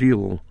ability to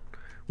deal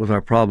with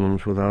our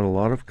problems without a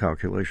lot of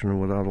calculation and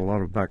without a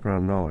lot of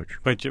background knowledge.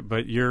 But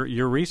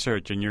your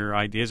research and your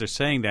ideas are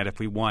saying that if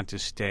we want to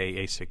stay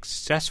a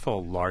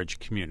successful large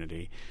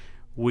community,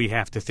 we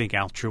have to think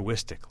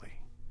altruistically,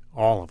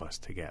 all of us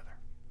together.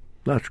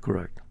 That's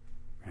correct.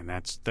 And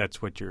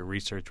that's what your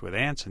research with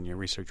ants and your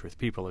research with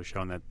people has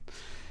shown, that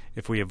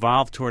if we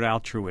evolve toward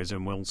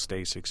altruism, we'll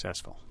stay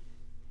successful.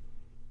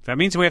 That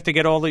means we have to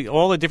get all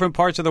the different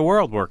parts of the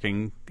world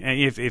working. And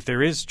if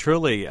there is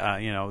truly,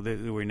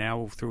 we're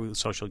now through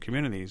social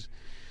communities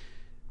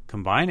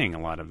combining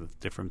a lot of the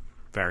different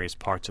various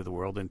parts of the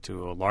world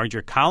into a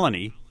larger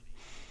colony,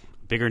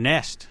 bigger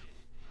nest.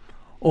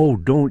 Oh,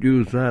 don't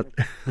use that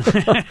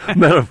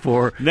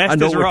metaphor. Nest I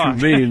know is what wrong.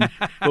 you mean,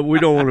 but we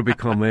don't want to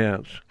become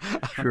ants,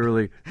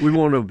 surely. We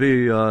want to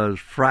be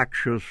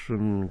fractious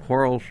and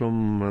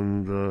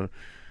quarrelsome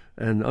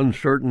and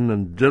uncertain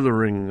and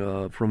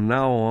dithering from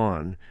now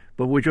on,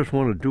 but we just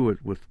want to do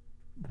it with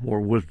more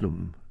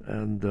wisdom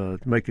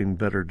and making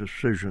better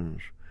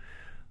decisions.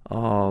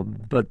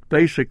 But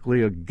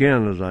basically,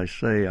 again, as I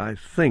say, I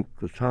think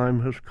the time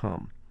has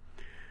come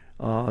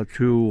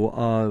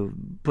to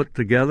put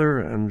together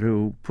and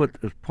to put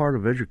as part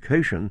of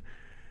education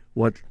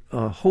what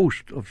a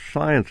host of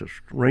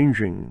scientists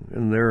ranging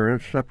in their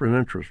separate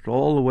interests,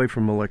 all the way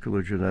from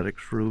molecular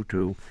genetics through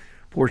to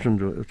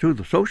to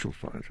the social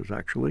sciences,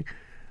 actually,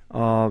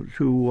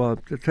 to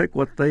take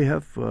what they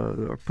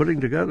are putting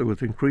together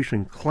with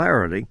increasing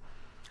clarity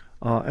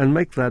and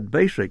make that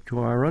basic to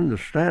our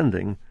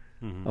understanding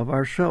of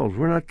ourselves.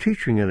 We're not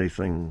teaching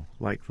anything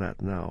like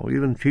that now,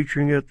 even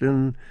teaching it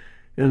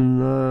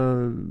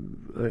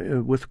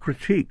with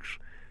critiques.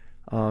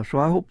 So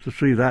I hope to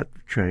see that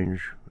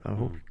change. I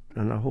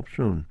hope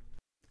soon.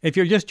 If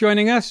you're just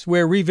joining us,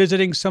 we're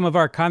revisiting some of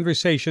our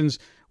conversations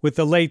with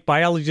the late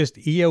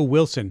biologist E.O.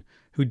 Wilson,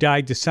 who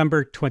died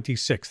December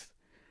 26th.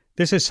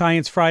 This is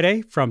Science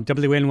Friday from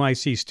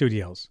WNYC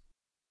Studios.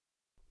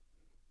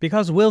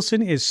 Because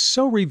Wilson is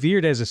so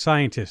revered as a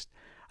scientist,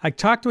 I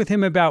talked with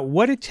him about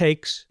what it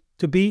takes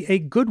to be a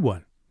good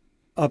one.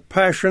 A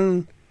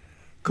passion,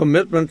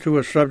 commitment to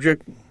a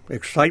subject,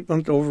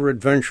 excitement over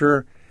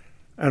adventure,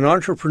 an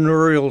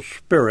entrepreneurial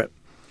spirit.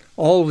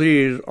 All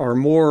these are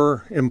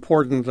more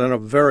important than a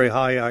very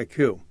high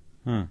IQ.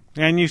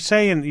 And you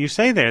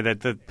say there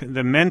that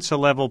the Mensa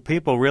level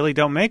people really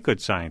don't make good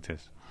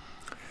scientists.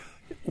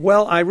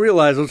 Well, I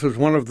realize this is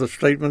one of the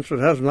statements that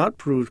has not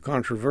proved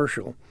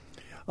controversial.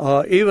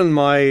 Even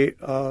my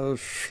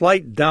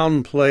slight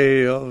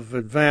downplay of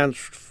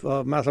advanced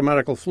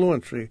mathematical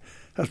fluency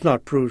has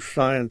not proved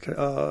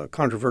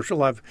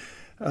controversial. I've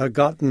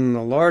gotten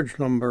a large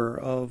number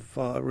of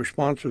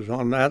responses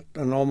on that,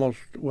 and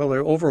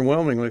they're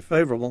overwhelmingly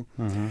favorable.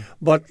 Mm-hmm.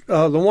 But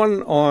the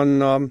one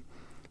on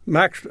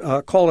Max,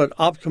 call it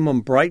optimum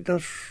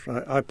brightness,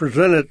 I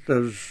present it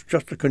as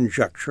just a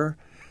conjecture.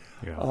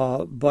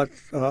 Yeah. But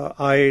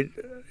I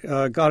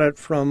got it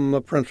from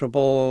the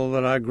principle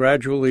that I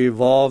gradually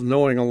evolved,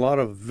 knowing a lot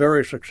of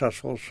very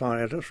successful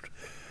scientists,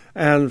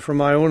 and from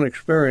my own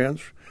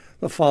experience,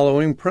 the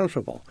following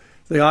principle.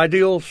 The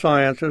ideal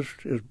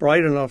scientist is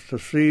bright enough to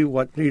see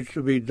what needs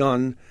to be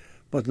done,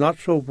 but not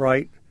so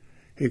bright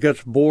he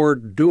gets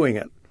bored doing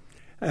it.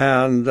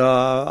 And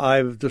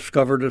I've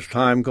discovered as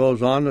time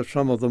goes on that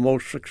some of the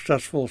most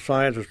successful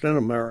scientists in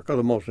America,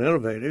 the most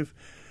innovative,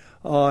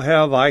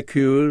 have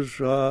IQs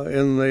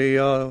in the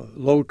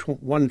low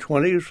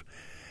 120s.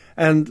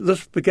 And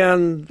this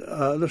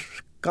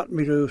got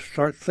me to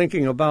start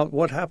thinking about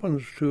what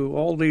happens to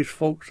all these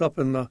folks up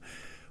in the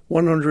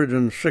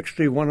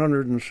 160,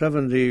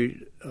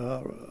 170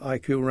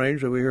 IQ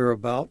range that we hear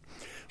about.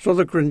 So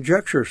the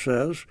conjecture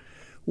says,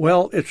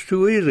 well, it's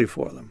too easy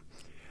for them.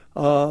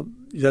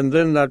 And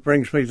then that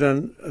brings me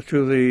then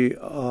to the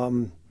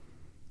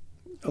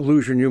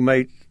allusion you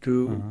made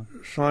to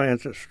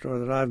scientists, or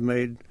that I've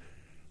made.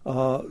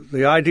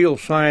 The ideal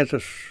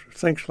scientist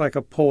thinks like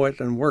a poet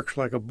and works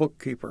like a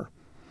bookkeeper.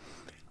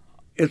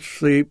 It's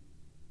the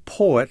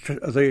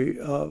poetic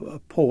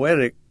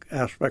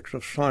aspects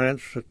of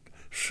science that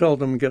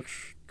seldom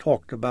gets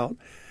talked about.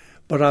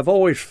 But I've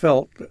always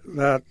felt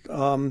that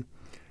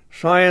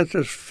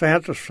scientists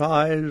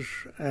fantasize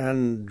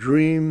and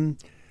dream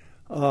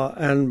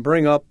and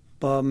bring up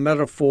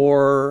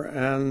metaphor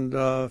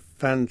and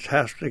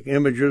fantastic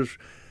images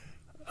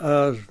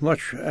as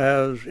much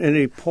as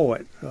any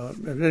poet,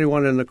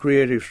 anyone in the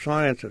creative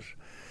sciences,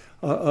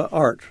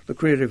 the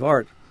creative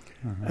art.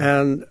 Mm-hmm.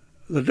 And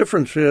the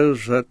difference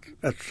is that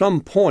at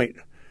some point,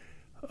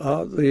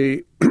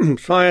 the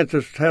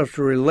scientist has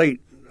to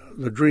relate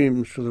the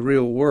dreams to the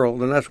real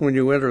world, and that's when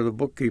you enter the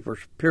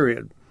bookkeeper's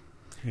period.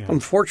 Yeah.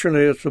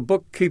 Unfortunately, it's the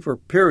bookkeeper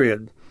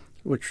period,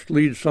 which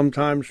leads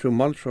sometimes to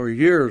months or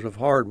years of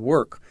hard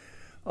work,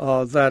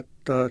 that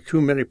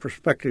too many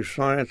prospective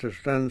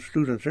scientists and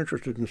students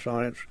interested in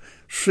science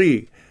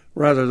see,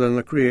 rather than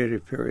the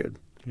creative period.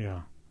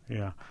 Yeah,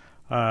 yeah.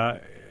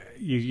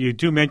 You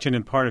do mention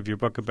in part of your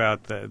book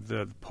about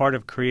the part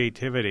of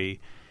creativity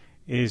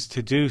is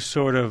to do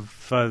sort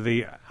of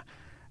the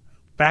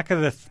back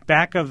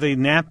of the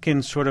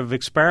napkin sort of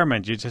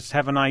experiment. You just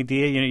have an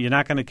idea. You're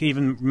not going to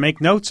even make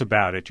notes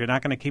about it. You're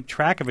not going to keep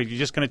track of it. You're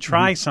just going to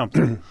try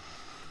something.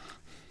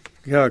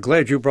 Yeah,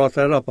 glad you brought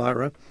that up,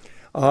 Ira.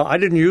 I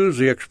didn't use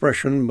the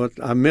expression, but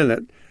I meant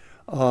it,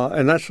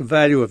 and that's the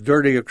value of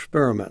dirty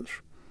experiments.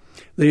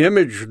 The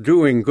image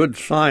doing good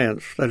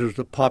science, that is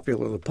the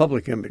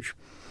public image,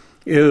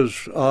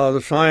 is the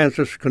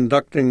scientists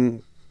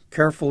conducting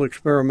careful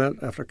experiment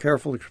after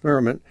careful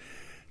experiment,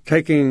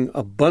 taking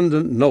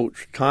abundant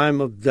notes,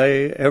 time of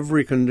day,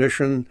 every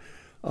condition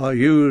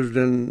used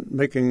in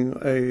making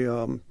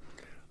an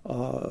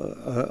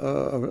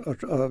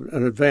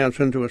advance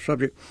into a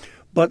subject.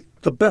 But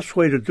the best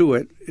way to do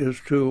it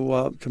is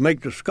to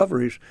make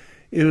discoveries,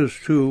 is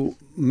to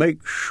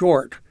make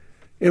short,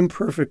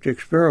 imperfect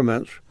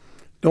experiments.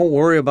 Don't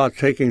worry about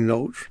taking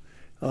notes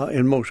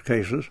in most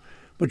cases,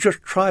 but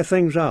just try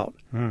things out.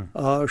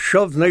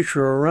 Shove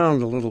nature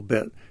around a little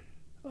bit.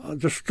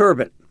 Disturb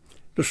it.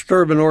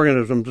 Disturb an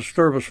organism,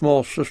 disturb a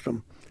small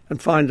system,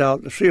 and find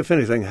out, see if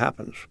anything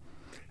happens.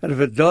 And if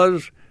it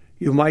does,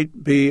 you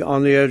might be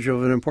on the edge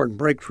of an important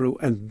breakthrough,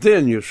 and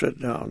then you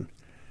sit down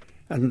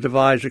and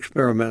devise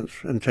experiments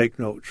and take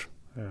notes.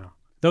 Yeah.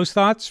 Those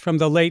thoughts from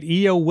the late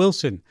E.O.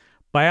 Wilson,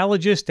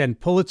 biologist and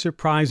Pulitzer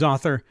Prize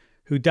author,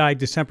 who died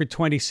December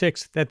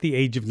 26th at the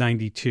age of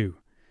 92.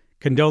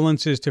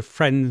 Condolences to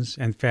friends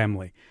and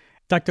family.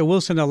 Dr.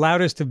 Wilson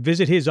allowed us to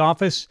visit his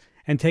office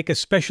and take a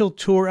special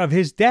tour of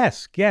his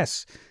desk.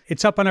 Yes,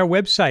 it's up on our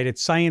website at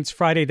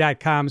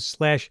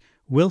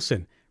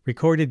sciencefriday.com/Wilson,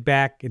 recorded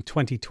back in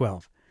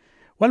 2012.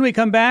 When we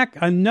come back,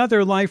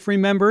 another life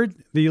remembered,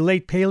 the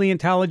late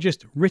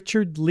paleontologist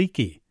Richard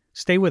Leakey.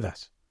 Stay with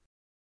us.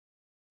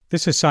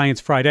 This is Science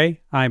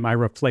Friday. I'm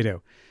Ira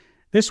Flato.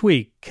 This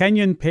week,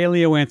 Kenyan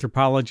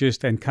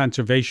paleoanthropologist and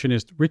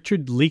conservationist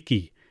Richard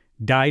Leakey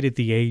died at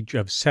the age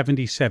of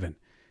 77.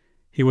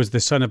 He was the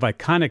son of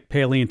iconic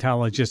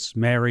paleontologists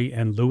Mary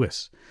and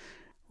Lewis.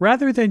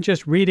 Rather than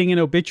just reading an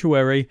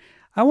obituary,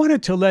 I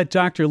wanted to let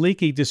Dr.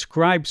 Leakey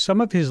describe some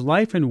of his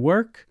life and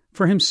work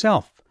for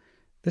himself.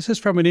 This is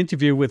from an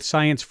interview with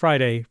Science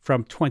Friday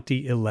from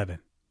 2011.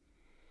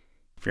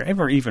 If you're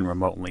ever even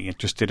remotely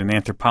interested in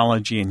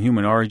anthropology and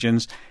human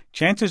origins,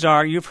 chances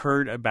are you've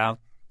heard about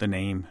the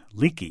name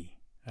Leakey,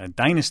 a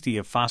dynasty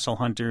of fossil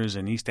hunters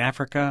in East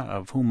Africa,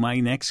 of whom my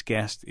next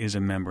guest is a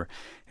member.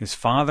 His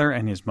father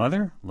and his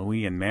mother,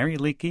 Louis and Mary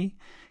Leakey,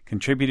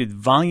 contributed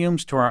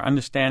volumes to our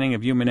understanding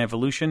of human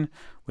evolution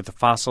with the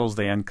fossils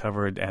they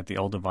uncovered at the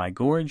Olduvai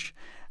Gorge,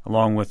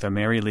 along with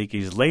Mary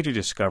Leakey's later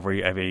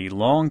discovery of a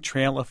long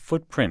trail of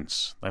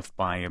footprints left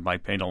by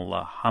bipedal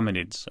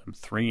hominids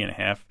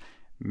 3.5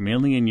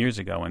 million years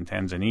ago in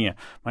Tanzania.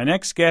 My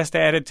next guest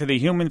added to the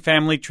human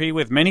family tree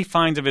with many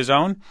finds of his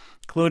own,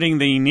 including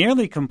the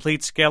nearly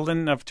complete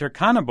skeleton of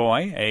Turkana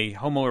Boy, a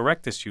Homo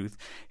erectus youth.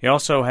 He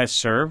also has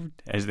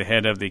served as the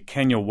head of the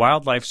Kenya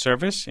Wildlife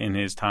Service in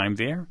his time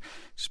there,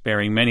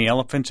 sparing many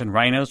elephants and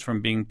rhinos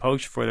from being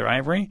poached for their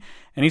ivory.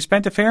 And he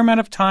spent a fair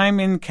amount of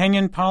time in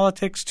Kenyan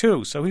politics,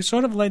 too. So he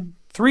sort of led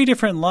 3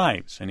 different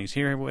lives, and he's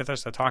here with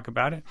us to talk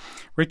about it.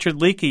 Richard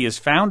Leakey is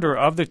founder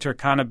of the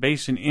Turkana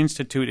Basin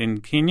Institute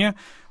in Kenya,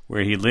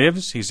 where he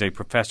lives. He's a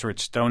professor at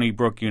Stony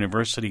Brook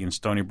University in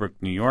Stony Brook,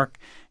 New York,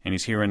 and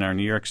he's here in our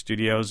New York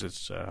studios.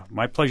 It's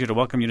my pleasure to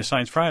welcome you to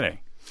Science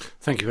Friday.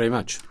 Thank you very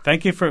much.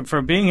 Thank you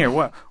for being here.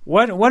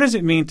 What does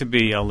it mean to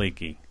be a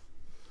Leakey?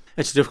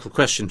 It's a difficult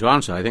question to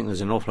answer. I think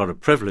there's an awful lot of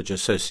privilege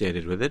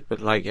associated with it,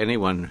 but like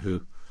anyone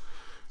who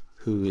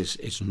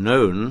is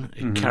known,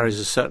 it carries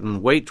a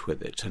certain weight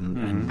with it,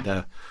 and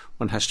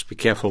one has to be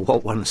careful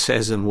what one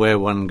says and where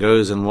one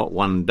goes and what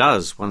one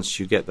does once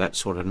you get that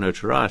sort of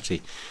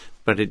notoriety.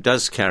 But it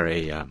does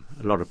carry a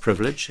lot of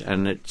privilege,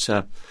 and it's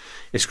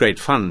great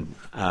fun,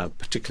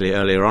 particularly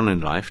earlier on in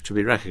life, to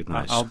be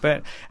recognized. I'll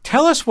bet.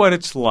 Tell us what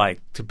it's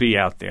like to be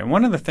out there. And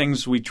one of the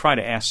things we try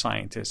to ask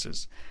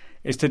scientists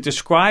is to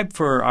describe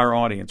for our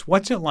audience,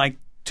 what's it like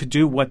to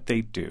do what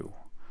they do?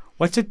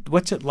 What's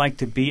it like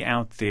to be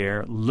out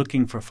there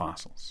looking for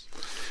fossils?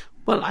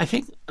 Well, I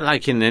think,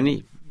 like in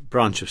any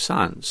branch of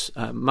science,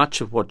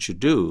 much of what you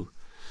do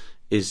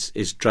is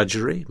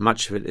drudgery.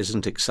 Much of it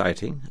isn't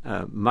exciting.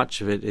 Much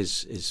of it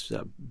is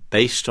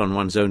based on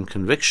one's own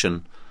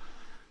conviction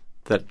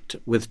that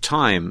with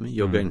time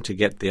you're going to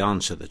get the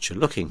answer that you're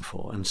looking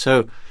for. And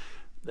so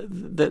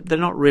there are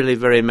not really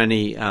very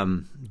many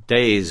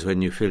days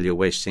when you feel you're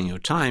wasting your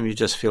time. You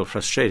just feel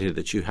frustrated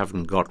that you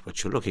haven't got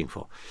what you're looking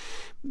for.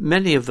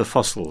 Many of the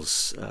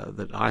fossils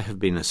that I have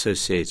been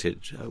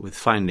associated with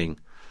finding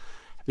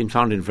have been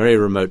found in very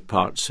remote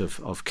parts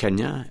of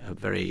Kenya,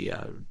 very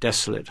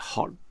desolate,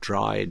 hot,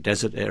 dry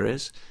desert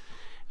areas.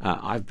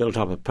 I've built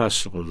up a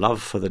personal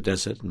love for the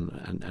desert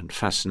and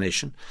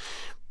fascination.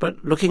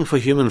 But looking for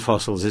human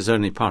fossils is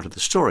only part of the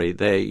story.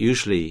 They're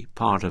usually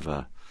part of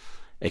a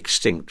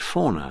extinct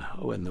fauna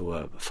when there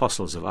were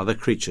fossils of other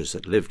creatures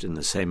that lived in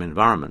the same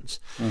environments.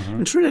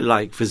 Mm-hmm. It's really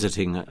like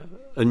visiting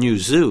a new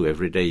zoo.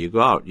 Every day you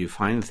go out, you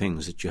find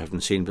things that you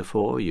haven't seen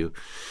before. You're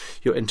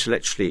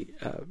intellectually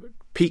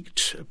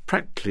piqued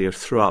practically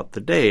throughout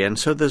the day, and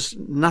so there's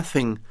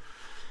nothing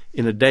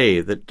in a day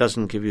that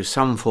doesn't give you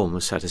some form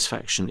of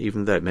satisfaction,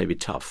 even though it may be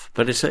tough.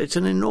 But it's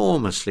an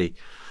enormously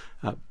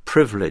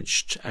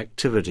privileged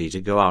activity to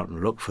go out and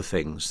look for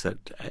things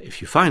that,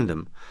 if you find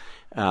them,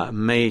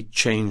 may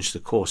change the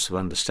course of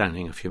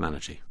understanding of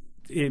humanity.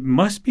 It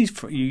must be,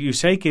 you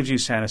say it gives you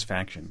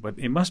satisfaction, but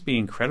it must be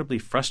incredibly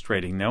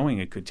frustrating knowing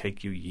it could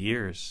take you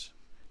years.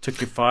 It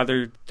took your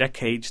father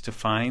decades to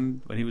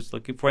find what he was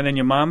looking for, and then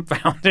your mom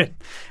found it.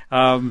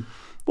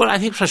 Well, I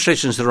think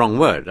frustration is the wrong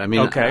word. I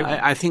mean, okay.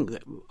 I think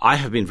that I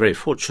have been very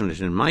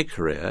fortunate in my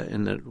career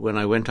in that when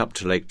I went up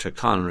to Lake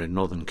Turkana in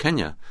northern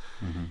Kenya,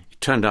 mm-hmm.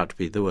 it turned out to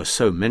be there were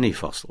so many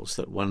fossils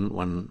that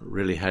one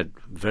really had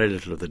very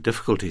little of the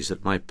difficulties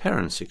that my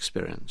parents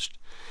experienced.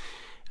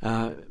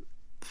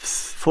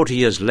 40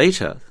 years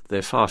later, there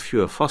are far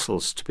fewer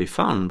fossils to be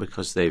found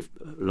because they've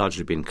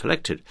largely been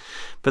collected.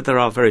 But there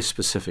are very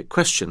specific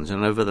questions,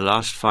 and over the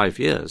last 5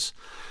 years,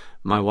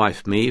 my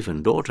wife, Maeve,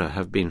 and daughter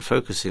have been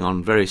focusing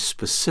on very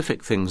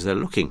specific things they're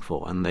looking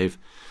for, and they've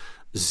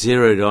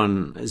zeroed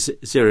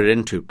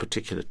into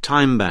particular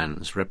time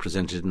bands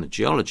represented in the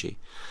geology,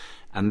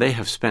 and they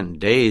have spent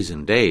days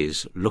and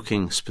days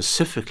looking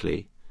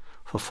specifically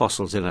for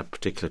fossils in a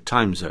particular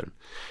time zone.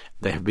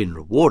 They have been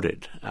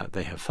rewarded.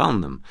 They have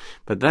found them,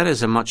 but that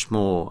is a much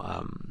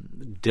more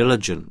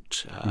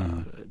diligent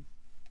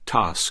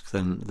task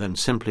than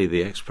simply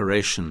the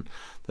exploration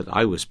that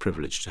I was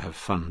privileged to have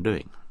fun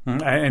doing.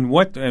 And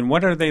what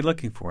are they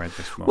looking for at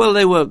this moment?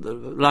 Well, the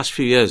last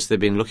few years they've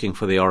been looking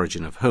for the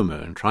origin of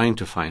Homo and trying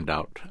to find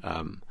out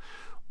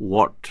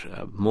what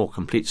more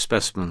complete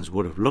specimens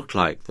would have looked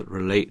like that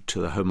relate to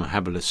the Homo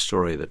habilis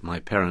story that my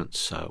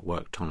parents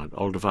worked on at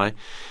Olduvai,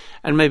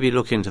 and maybe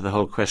look into the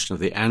whole question of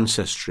the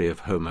ancestry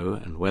of Homo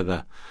and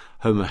whether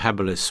Homo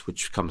habilis,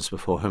 which comes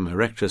before Homo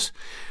erectus,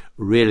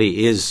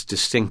 really is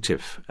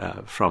distinctive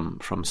from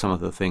some of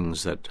the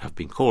things that have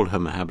been called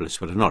Homo habilis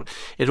but are not.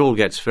 It all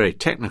gets very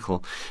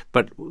technical,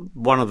 but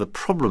one of the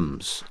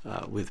problems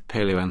with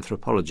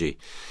paleoanthropology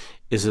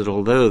is that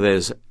although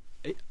there's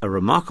a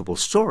remarkable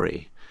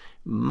story,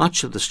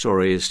 much of the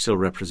story is still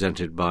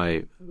represented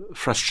by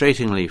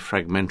frustratingly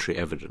fragmentary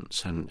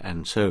evidence,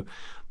 and so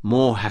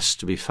more has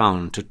to be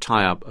found to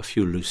tie up a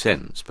few loose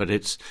ends. But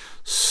it's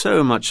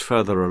so much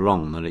further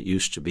along than it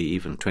used to be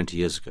even 20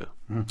 years ago.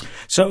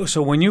 Mm-hmm.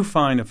 So when you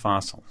find a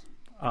fossil,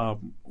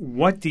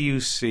 what do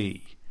you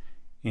see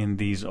in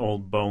these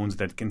old bones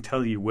that can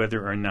tell you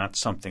whether or not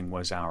something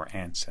was our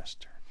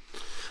ancestor?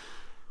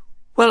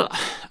 Well,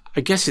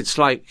 I guess it's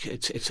like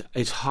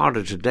it's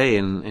harder today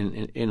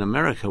in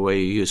America where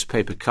you use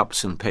paper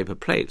cups and paper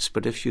plates.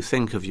 But if you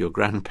think of your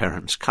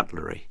grandparents'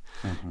 cutlery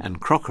mm-hmm.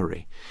 and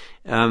crockery,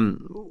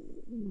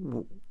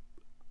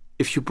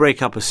 if you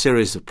break up a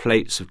series of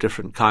plates of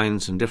different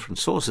kinds and different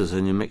sources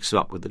and you mix it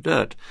up with the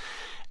dirt,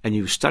 and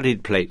you've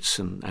studied plates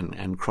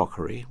and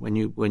crockery, when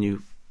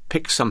you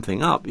pick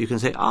something up, you can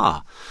say,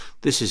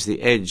 this is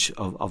the edge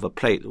of a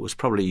plate that was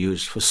probably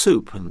used for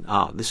soup, and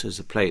this is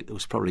a plate that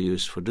was probably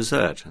used for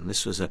dessert, and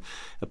this was a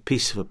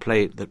piece of a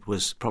plate that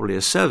was probably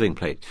a serving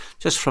plate,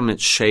 just from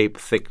its shape,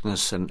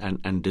 thickness,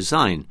 and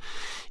design.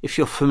 If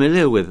you're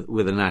familiar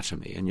with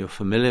anatomy, and you're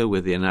familiar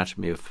with the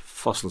anatomy of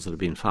fossils that have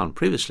been found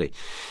previously,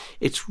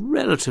 it's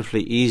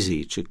relatively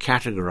easy to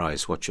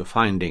categorize what you're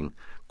finding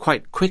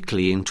quite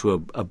quickly into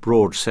a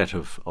broad set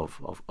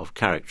of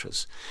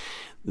characters.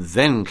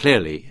 Then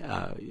clearly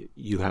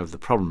you have the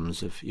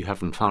problems if you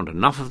haven't found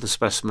enough of the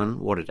specimen,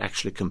 what it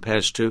actually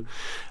compares to,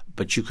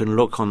 but you can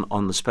look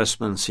on the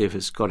specimen and see if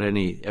it's got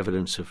any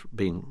evidence of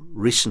being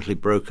recently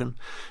broken.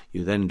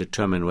 You then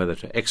determine whether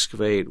to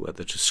excavate,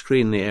 whether to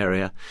screen the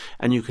area,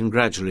 and you can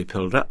gradually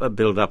build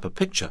up a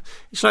picture.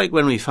 It's like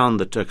when we found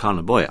the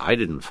Turkana Boy. I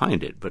didn't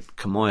find it, but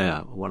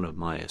Kamoya, one of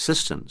my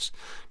assistants,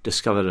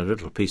 discovered a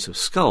little piece of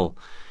skull,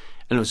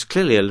 and it was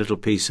clearly a little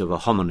piece of a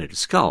hominid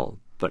skull.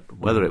 But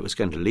whether it was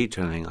going to lead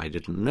to anything, I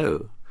didn't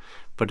know.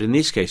 But in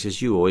these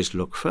cases, you always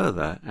look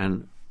further,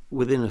 and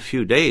within a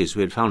few days,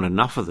 we had found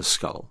enough of the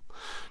skull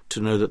to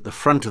know that the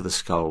front of the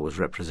skull was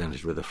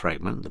represented with a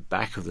fragment, the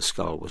back of the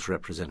skull was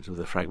represented with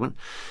a fragment,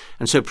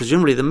 and so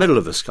presumably the middle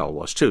of the skull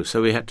was too.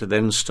 So we had to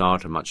then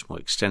start a much more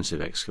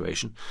extensive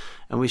excavation,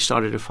 and we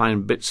started to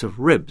find bits of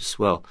ribs.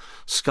 Well,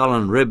 skull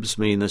and ribs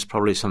mean there's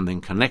probably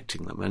something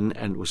connecting them, and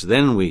it was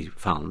then we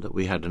found that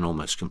we had an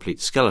almost complete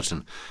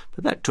skeleton,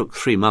 but that took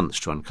 3 months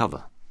to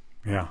uncover.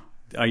 Yeah.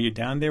 Are you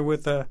down there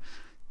with a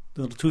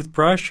little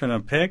toothbrush and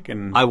a pick?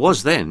 And I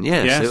was then,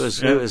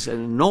 yes. It was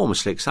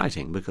enormously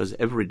exciting because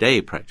every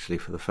day practically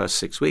for the first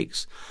 6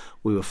 weeks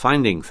we were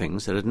finding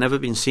things that had never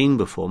been seen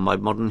before by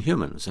modern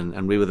humans,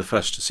 and we were the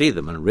first to see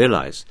them and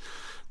realize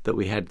that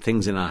we had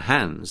things in our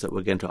hands that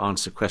were going to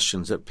answer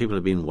questions that people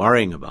have been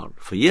worrying about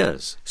for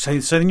years. So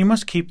then you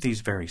must keep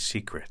these very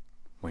secret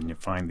when you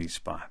find these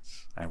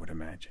spots, I would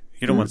imagine.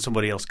 You don't want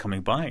somebody else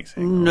coming by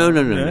saying, No.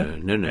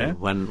 Yeah?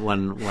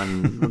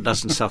 One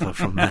doesn't suffer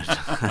from that.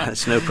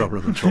 That's no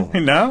problem at all.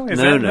 No?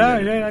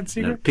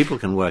 No. People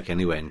can work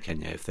anywhere in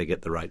Kenya if they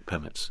get the right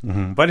permits.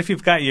 Mm-hmm. But if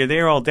you're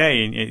there all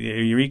day and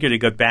you're eager to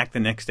go back the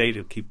next day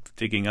to keep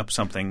digging up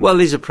something. Well,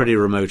 these are pretty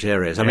remote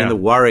areas. I Yeah. mean, the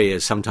worry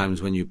is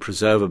sometimes when you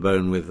preserve a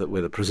bone with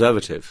a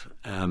preservative,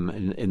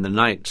 in the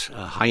night,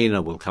 a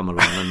hyena will come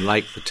along and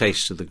like the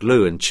taste of the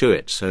glue and chew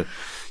it. So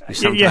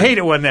you hate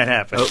it when that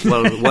happens.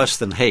 Oh, well, worse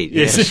than hate,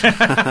 yes.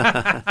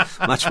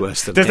 Much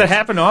worse than hate. Does that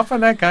happen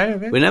often, that kind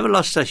of thing? We never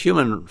lost a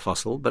human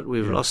fossil, but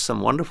we've lost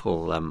some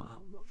wonderful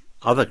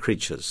other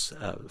creatures'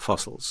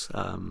 fossils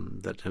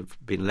that have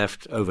been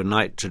left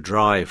overnight to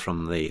dry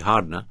from the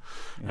hardener,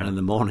 and in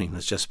the morning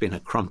there's just been a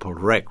crumpled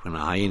wreck when a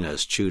hyena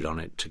has chewed on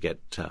it to get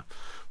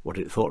what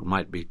it thought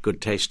might be good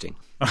tasting.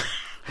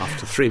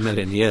 After 3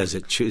 million years,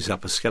 it chews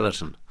up a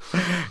skeleton.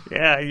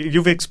 Yeah,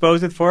 you've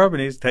exposed it for him,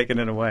 and he's taken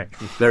it away.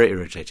 Very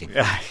irritating.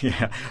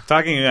 Yeah.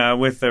 Talking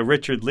with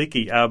Richard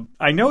Leakey,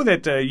 I know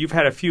that you've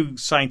had a few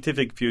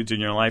scientific feuds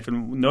in your life,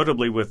 and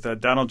notably with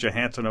Donald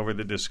Johanson over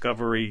the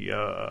discovery,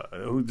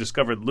 who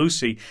discovered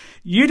Lucy.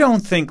 You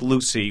don't think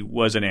Lucy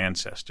was an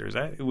ancestor?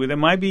 Would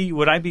I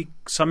be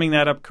summing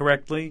that up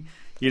correctly?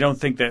 You don't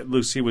think that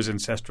Lucy was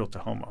ancestral to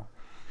Homo?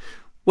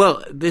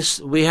 Well,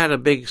 we had a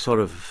big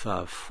sort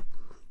of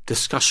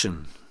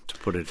discussion, to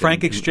put it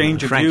frank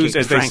exchange of views,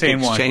 as they say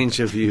in Washington. Frank exchange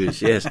of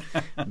views, yes,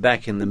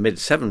 back in the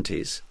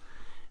mid-'70s.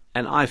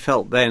 And I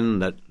felt then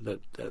that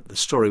the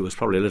story was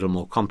probably a little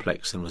more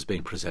complex than was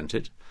being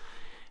presented.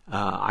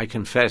 I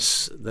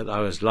confess that I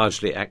was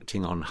largely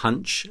acting on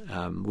hunch.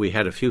 We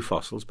had a few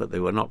fossils, but they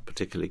were not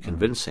particularly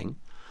convincing.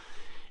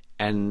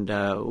 And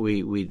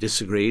we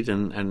disagreed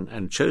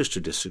and chose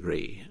to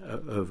disagree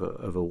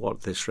over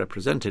what this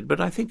represented. But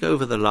I think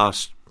over the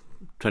last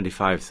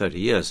 25, 30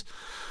 years,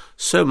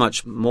 so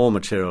much more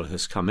material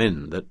has come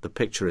in that the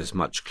picture is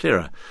much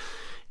clearer.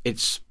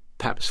 It's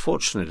perhaps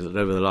fortunate that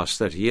over the last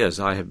 30 years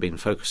I have been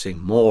focusing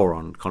more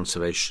on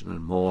conservation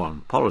and more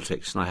on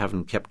politics, and I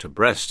haven't kept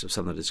abreast of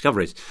some of the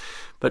discoveries.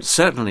 But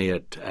certainly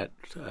at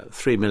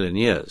 3 million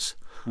years,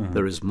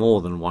 there is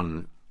more than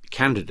one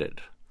candidate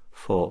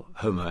for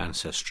Homo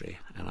ancestry,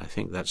 and I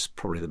think that's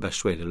probably the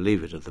best way to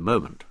leave it at the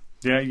moment.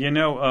 Yeah,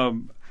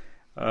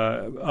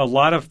 a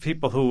lot of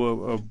people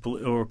who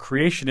are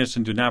creationists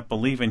and do not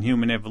believe in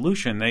human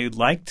evolution, they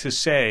like to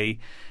say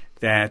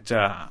that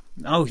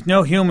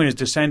no human is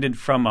descended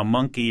from a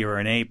monkey or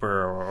an ape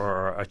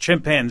or a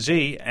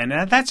chimpanzee, and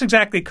that's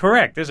exactly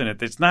correct, isn't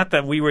it? It's not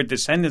that we were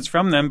descendants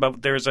from them,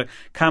 but there's a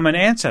common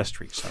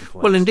ancestry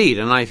someplace. Well, indeed,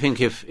 and I think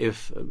if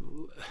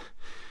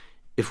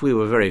we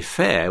were very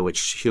fair,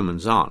 which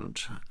humans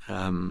aren't,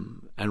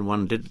 and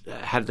one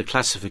had the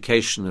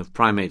classification of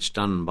primates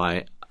done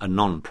by a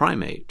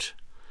non-primate,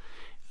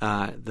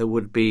 there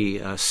would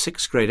be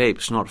 6 great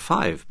apes, not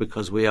 5,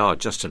 because we are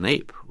just an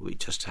ape. We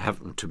just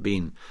happen to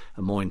be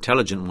a more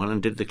intelligent one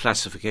and did the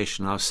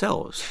classification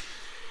ourselves.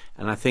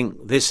 And I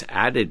think this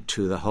added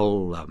to the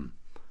whole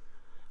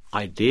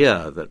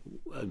idea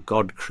that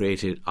God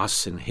created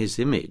us in his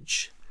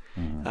image,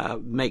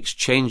 makes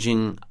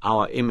changing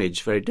our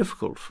image very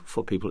difficult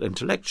for people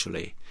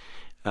intellectually.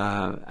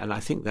 And I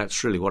think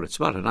that's really what it's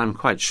about. And I'm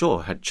quite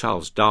sure had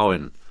Charles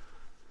Darwin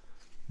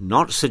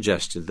not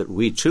suggested that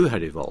we too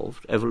had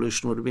evolved,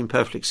 evolution would have been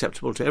perfectly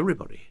acceptable to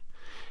everybody.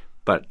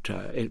 But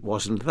it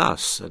wasn't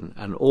thus,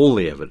 and all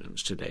the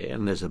evidence today,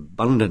 and there's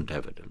abundant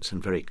evidence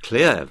and very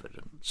clear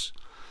evidence,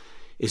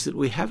 is that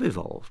we have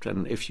evolved.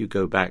 And if you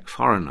go back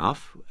far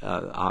enough,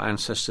 our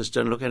ancestors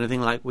don't look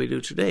anything like we do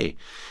today.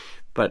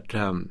 But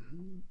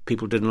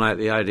people didn't like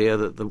the idea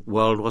that the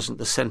world wasn't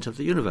the center of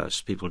the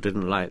universe. People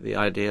didn't like the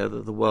idea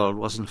that the world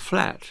wasn't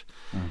flat.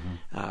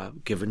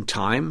 Given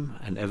time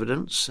and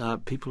evidence,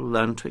 people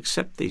learn to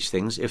accept these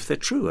things if they're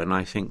true. And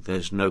I think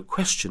there's no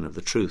question of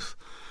the truth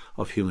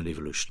of human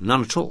evolution.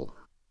 None at all.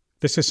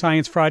 This is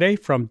Science Friday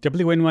from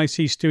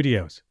WNYC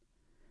Studios.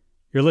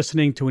 You're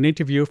listening to an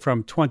interview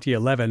from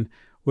 2011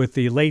 with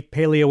the late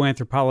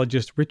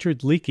paleoanthropologist Richard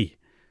Leakey,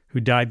 who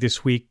died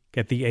this week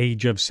at the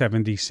age of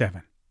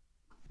 77.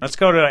 Let's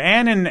go to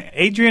Ann in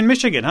Adrian,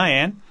 Michigan. Hi,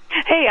 Ann.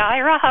 Hey,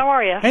 Ira. How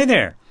are you? Hey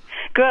there.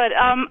 Good.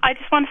 I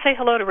just want to say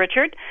hello to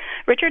Richard.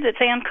 Richard, it's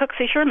Ann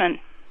Cooksey Sherman.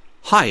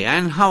 Hi,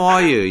 Ann. How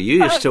are you?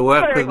 You used to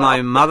work with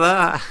my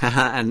mother,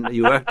 and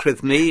you worked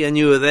with me, and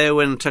you were there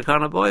when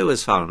Turkana Boy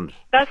was found.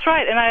 That's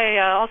right. And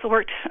I also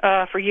worked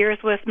for years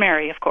with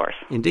Mary, of course.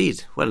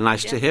 Indeed. Well,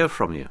 nice to hear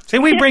from you. See,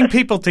 we bring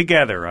people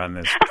together on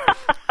this.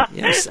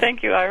 Yes.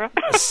 Thank you, Ira.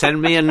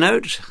 Send me a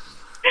note.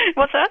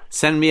 What's that?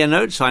 Send me a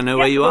note so I know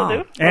where you are.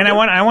 Do. And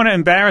I want to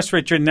embarrass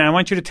Richard now. I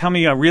want you to tell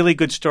me a really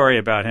good story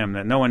about him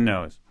that no one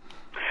knows.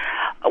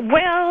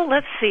 Well,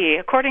 let's see.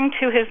 According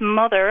to his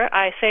mother,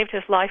 I saved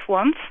his life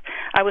once.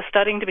 I was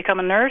studying to become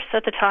a nurse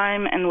at the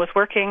time and was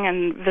working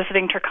and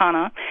visiting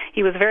Turkana.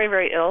 He was very,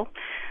 very ill.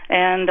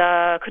 and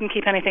couldn't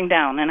keep anything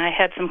down. And I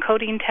had some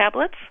codeine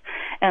tablets,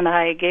 and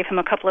I gave him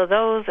a couple of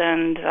those,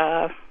 and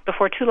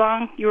before too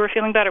long, you were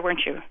feeling better,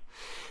 weren't you?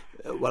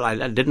 Well,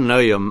 I didn't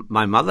know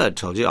my mother had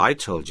told you. I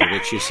told you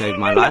that you saved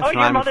my life, and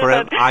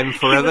I'm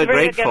forever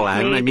grateful,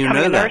 Anne, and you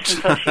know that.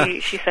 Until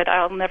she said,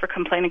 I'll never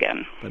complain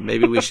again. But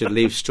maybe we should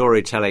leave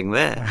storytelling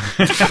there.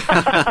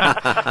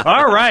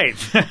 All right.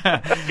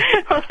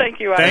 Well, thank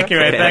you, Ira. Thank you,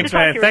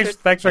 Ed.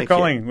 Thanks for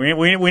calling.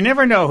 We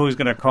never know who's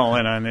going to call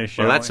in on this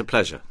show. Well, that's a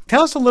pleasure.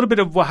 Tell us a little bit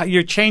of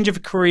your change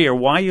of career,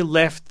 why you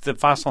left the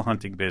fossil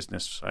hunting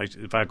business,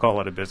 if I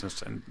call it a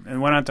business,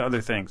 and went on to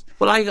other things.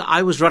 Well,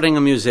 I was running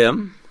a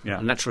museum. Yeah.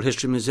 A natural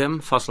history museum.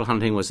 Fossil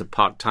hunting was a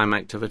part-time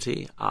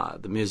activity.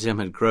 The museum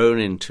had grown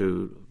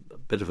into a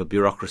bit of a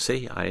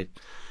bureaucracy. I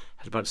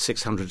had about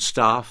 600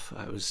 staff.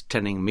 I was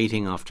attending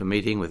meeting after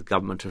meeting with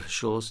government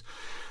officials,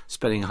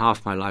 spending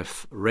half my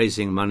life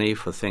raising money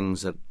for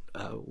things that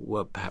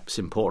were perhaps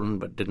important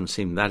but didn't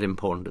seem that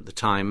important at the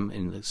time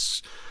in the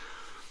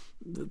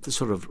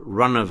sort of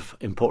run of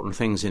important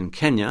things in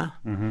Kenya.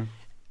 Mm-hmm.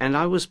 And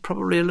I was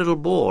probably a little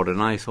bored,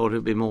 and I thought it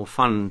would be more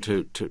fun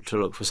to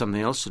look for something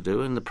else to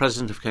do. And the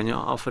president of Kenya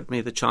offered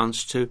me the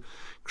chance to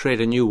create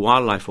a new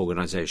wildlife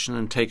organization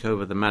and take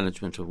over the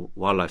management of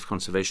wildlife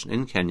conservation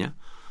in Kenya,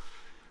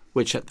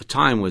 which at the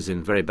time was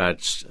in very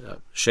bad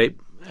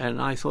shape. And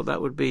I thought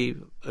that would be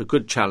a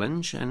good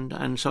challenge,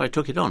 and so I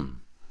took it on.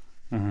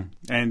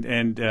 Mm-hmm.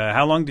 And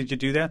how long did you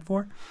do that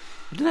for?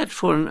 I did that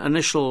for an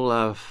initial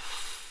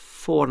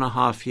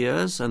 4.5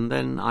 years, and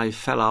then I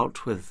fell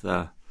out with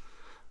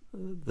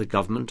the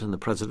government and the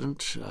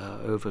president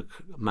over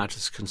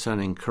matters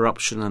concerning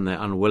corruption and their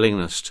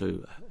unwillingness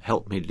to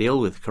help me deal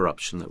with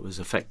corruption that was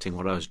affecting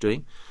what I was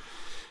doing.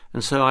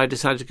 And so I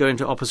decided to go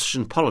into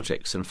opposition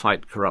politics and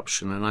fight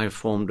corruption, and I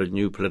formed a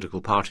new political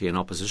party in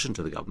opposition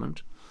to the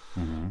government,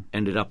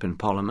 ended up in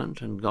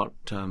Parliament and got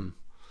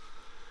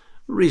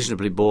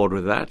reasonably bored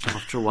with that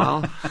after a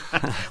while.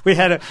 We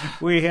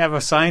have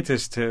a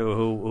scientist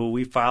who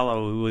we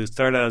follow who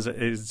started out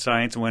as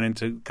science and went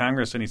into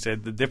Congress, and he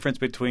said the difference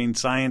between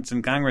science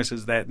and Congress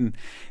is that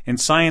in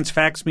science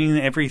facts mean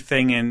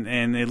everything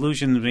and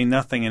illusions mean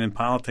nothing, and in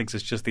politics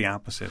it's just the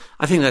opposite.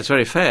 I think that's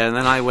very fair. And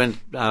then I went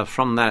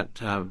from that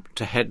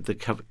to head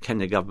the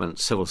Kenya government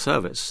civil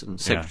service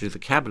and secretary of the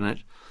cabinet.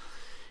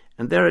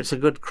 And there it's a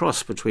good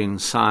cross between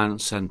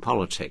science and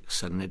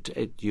politics, and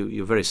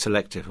you're very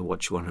selective of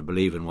what you want to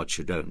believe and what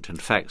you don't.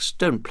 And facts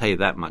don't play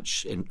that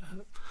much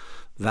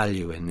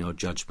value in your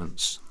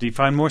judgments. Do you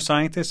find more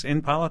scientists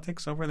in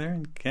politics over there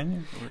in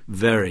Kenya?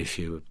 Very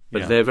few,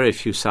 but there are very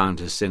few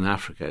scientists in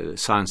Africa.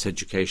 Science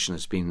education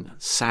has been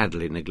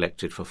sadly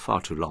neglected for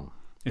far too long.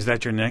 Is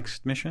that your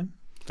next mission?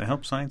 To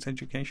help science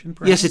education,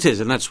 perhaps? Yes, it is,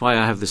 and that's why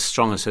I have this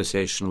strong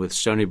association with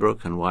Stony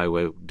Brook and why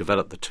we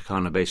developed the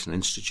Turkana Basin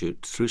Institute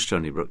through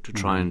Stony Brook to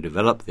try and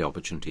develop the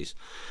opportunities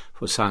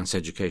for science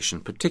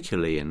education,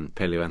 particularly in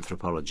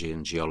paleoanthropology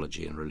and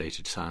geology and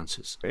related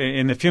sciences.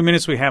 In the few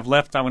minutes we have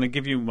left, I want to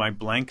give you my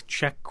blank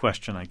check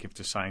question I give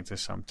to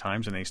scientists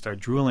sometimes, and they start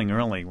drooling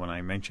early when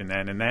I mention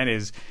that, and that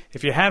is,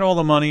 if you had all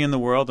the money in the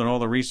world and all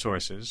the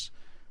resources,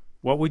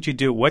 what would you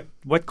do? What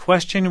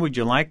question would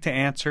you like to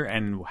answer,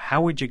 and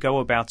how would you go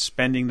about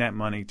spending that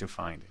money to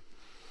find it?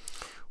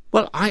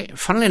 Well,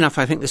 funnily enough,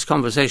 I think this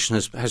conversation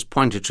has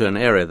pointed to an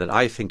area that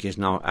I think is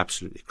now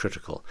absolutely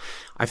critical.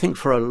 I think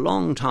for a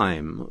long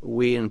time,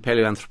 we in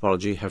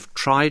paleoanthropology have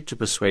tried to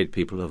persuade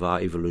people of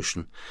our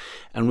evolution,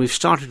 and we've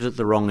started at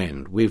the wrong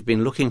end. We've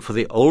been looking for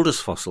the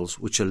oldest fossils,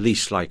 which are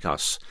least like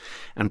us,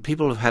 and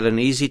people have had an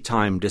easy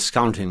time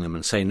discounting them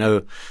and say,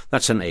 no,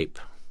 that's an ape.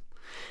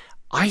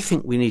 I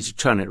think we need to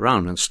turn it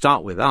around and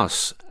start with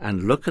us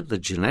and look at the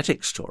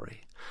genetic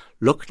story,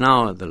 look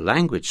now at the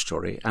language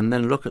story, and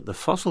then look at the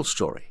fossil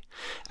story.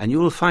 And you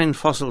will find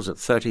fossils at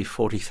 30,000,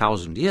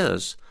 40,000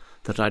 years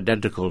that are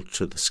identical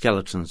to the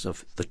skeletons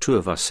of the two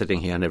of us sitting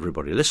here and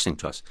everybody listening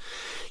to us.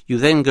 You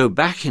then go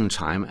back in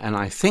time, and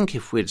I think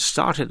if we'd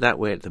started that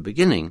way at the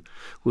beginning,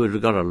 we would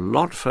have got a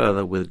lot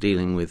further with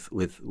dealing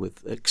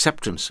with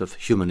acceptance of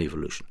human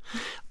evolution.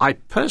 I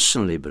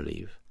personally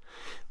believe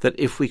that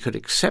if we could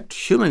accept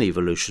human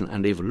evolution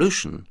and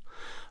evolution,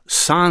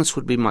 science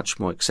would be much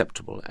more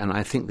acceptable. And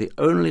I think the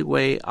only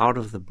way out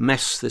of the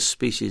mess this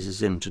species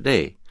is in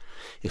today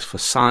is for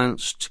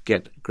science to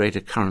get greater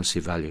currency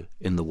value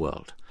in the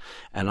world.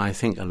 And I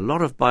think a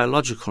lot of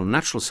biological and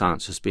natural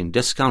science has been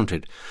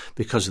discounted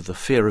because of the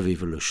fear of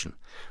evolution.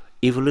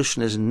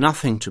 Evolution is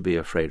nothing to be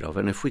afraid of,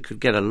 and if we could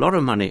get a lot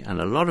of money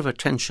and a lot of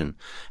attention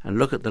and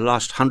look at the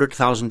last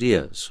 100,000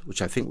 years,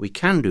 which I think we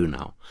can do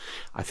now,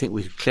 I think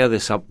we could clear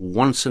this up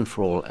once and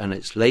for all, and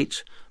it's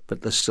late,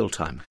 but there's still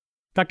time.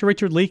 Dr.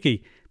 Richard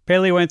Leakey,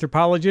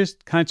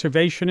 paleoanthropologist,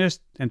 conservationist,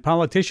 and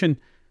politician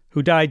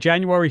who died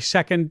January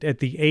 2nd at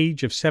the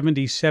age of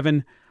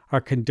 77,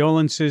 our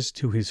condolences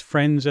to his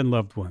friends and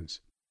loved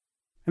ones.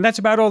 And that's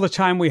about all the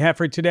time we have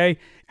for today.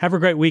 Have a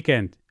great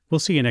weekend. We'll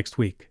see you next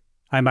week.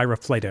 I'm Ira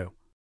Flato.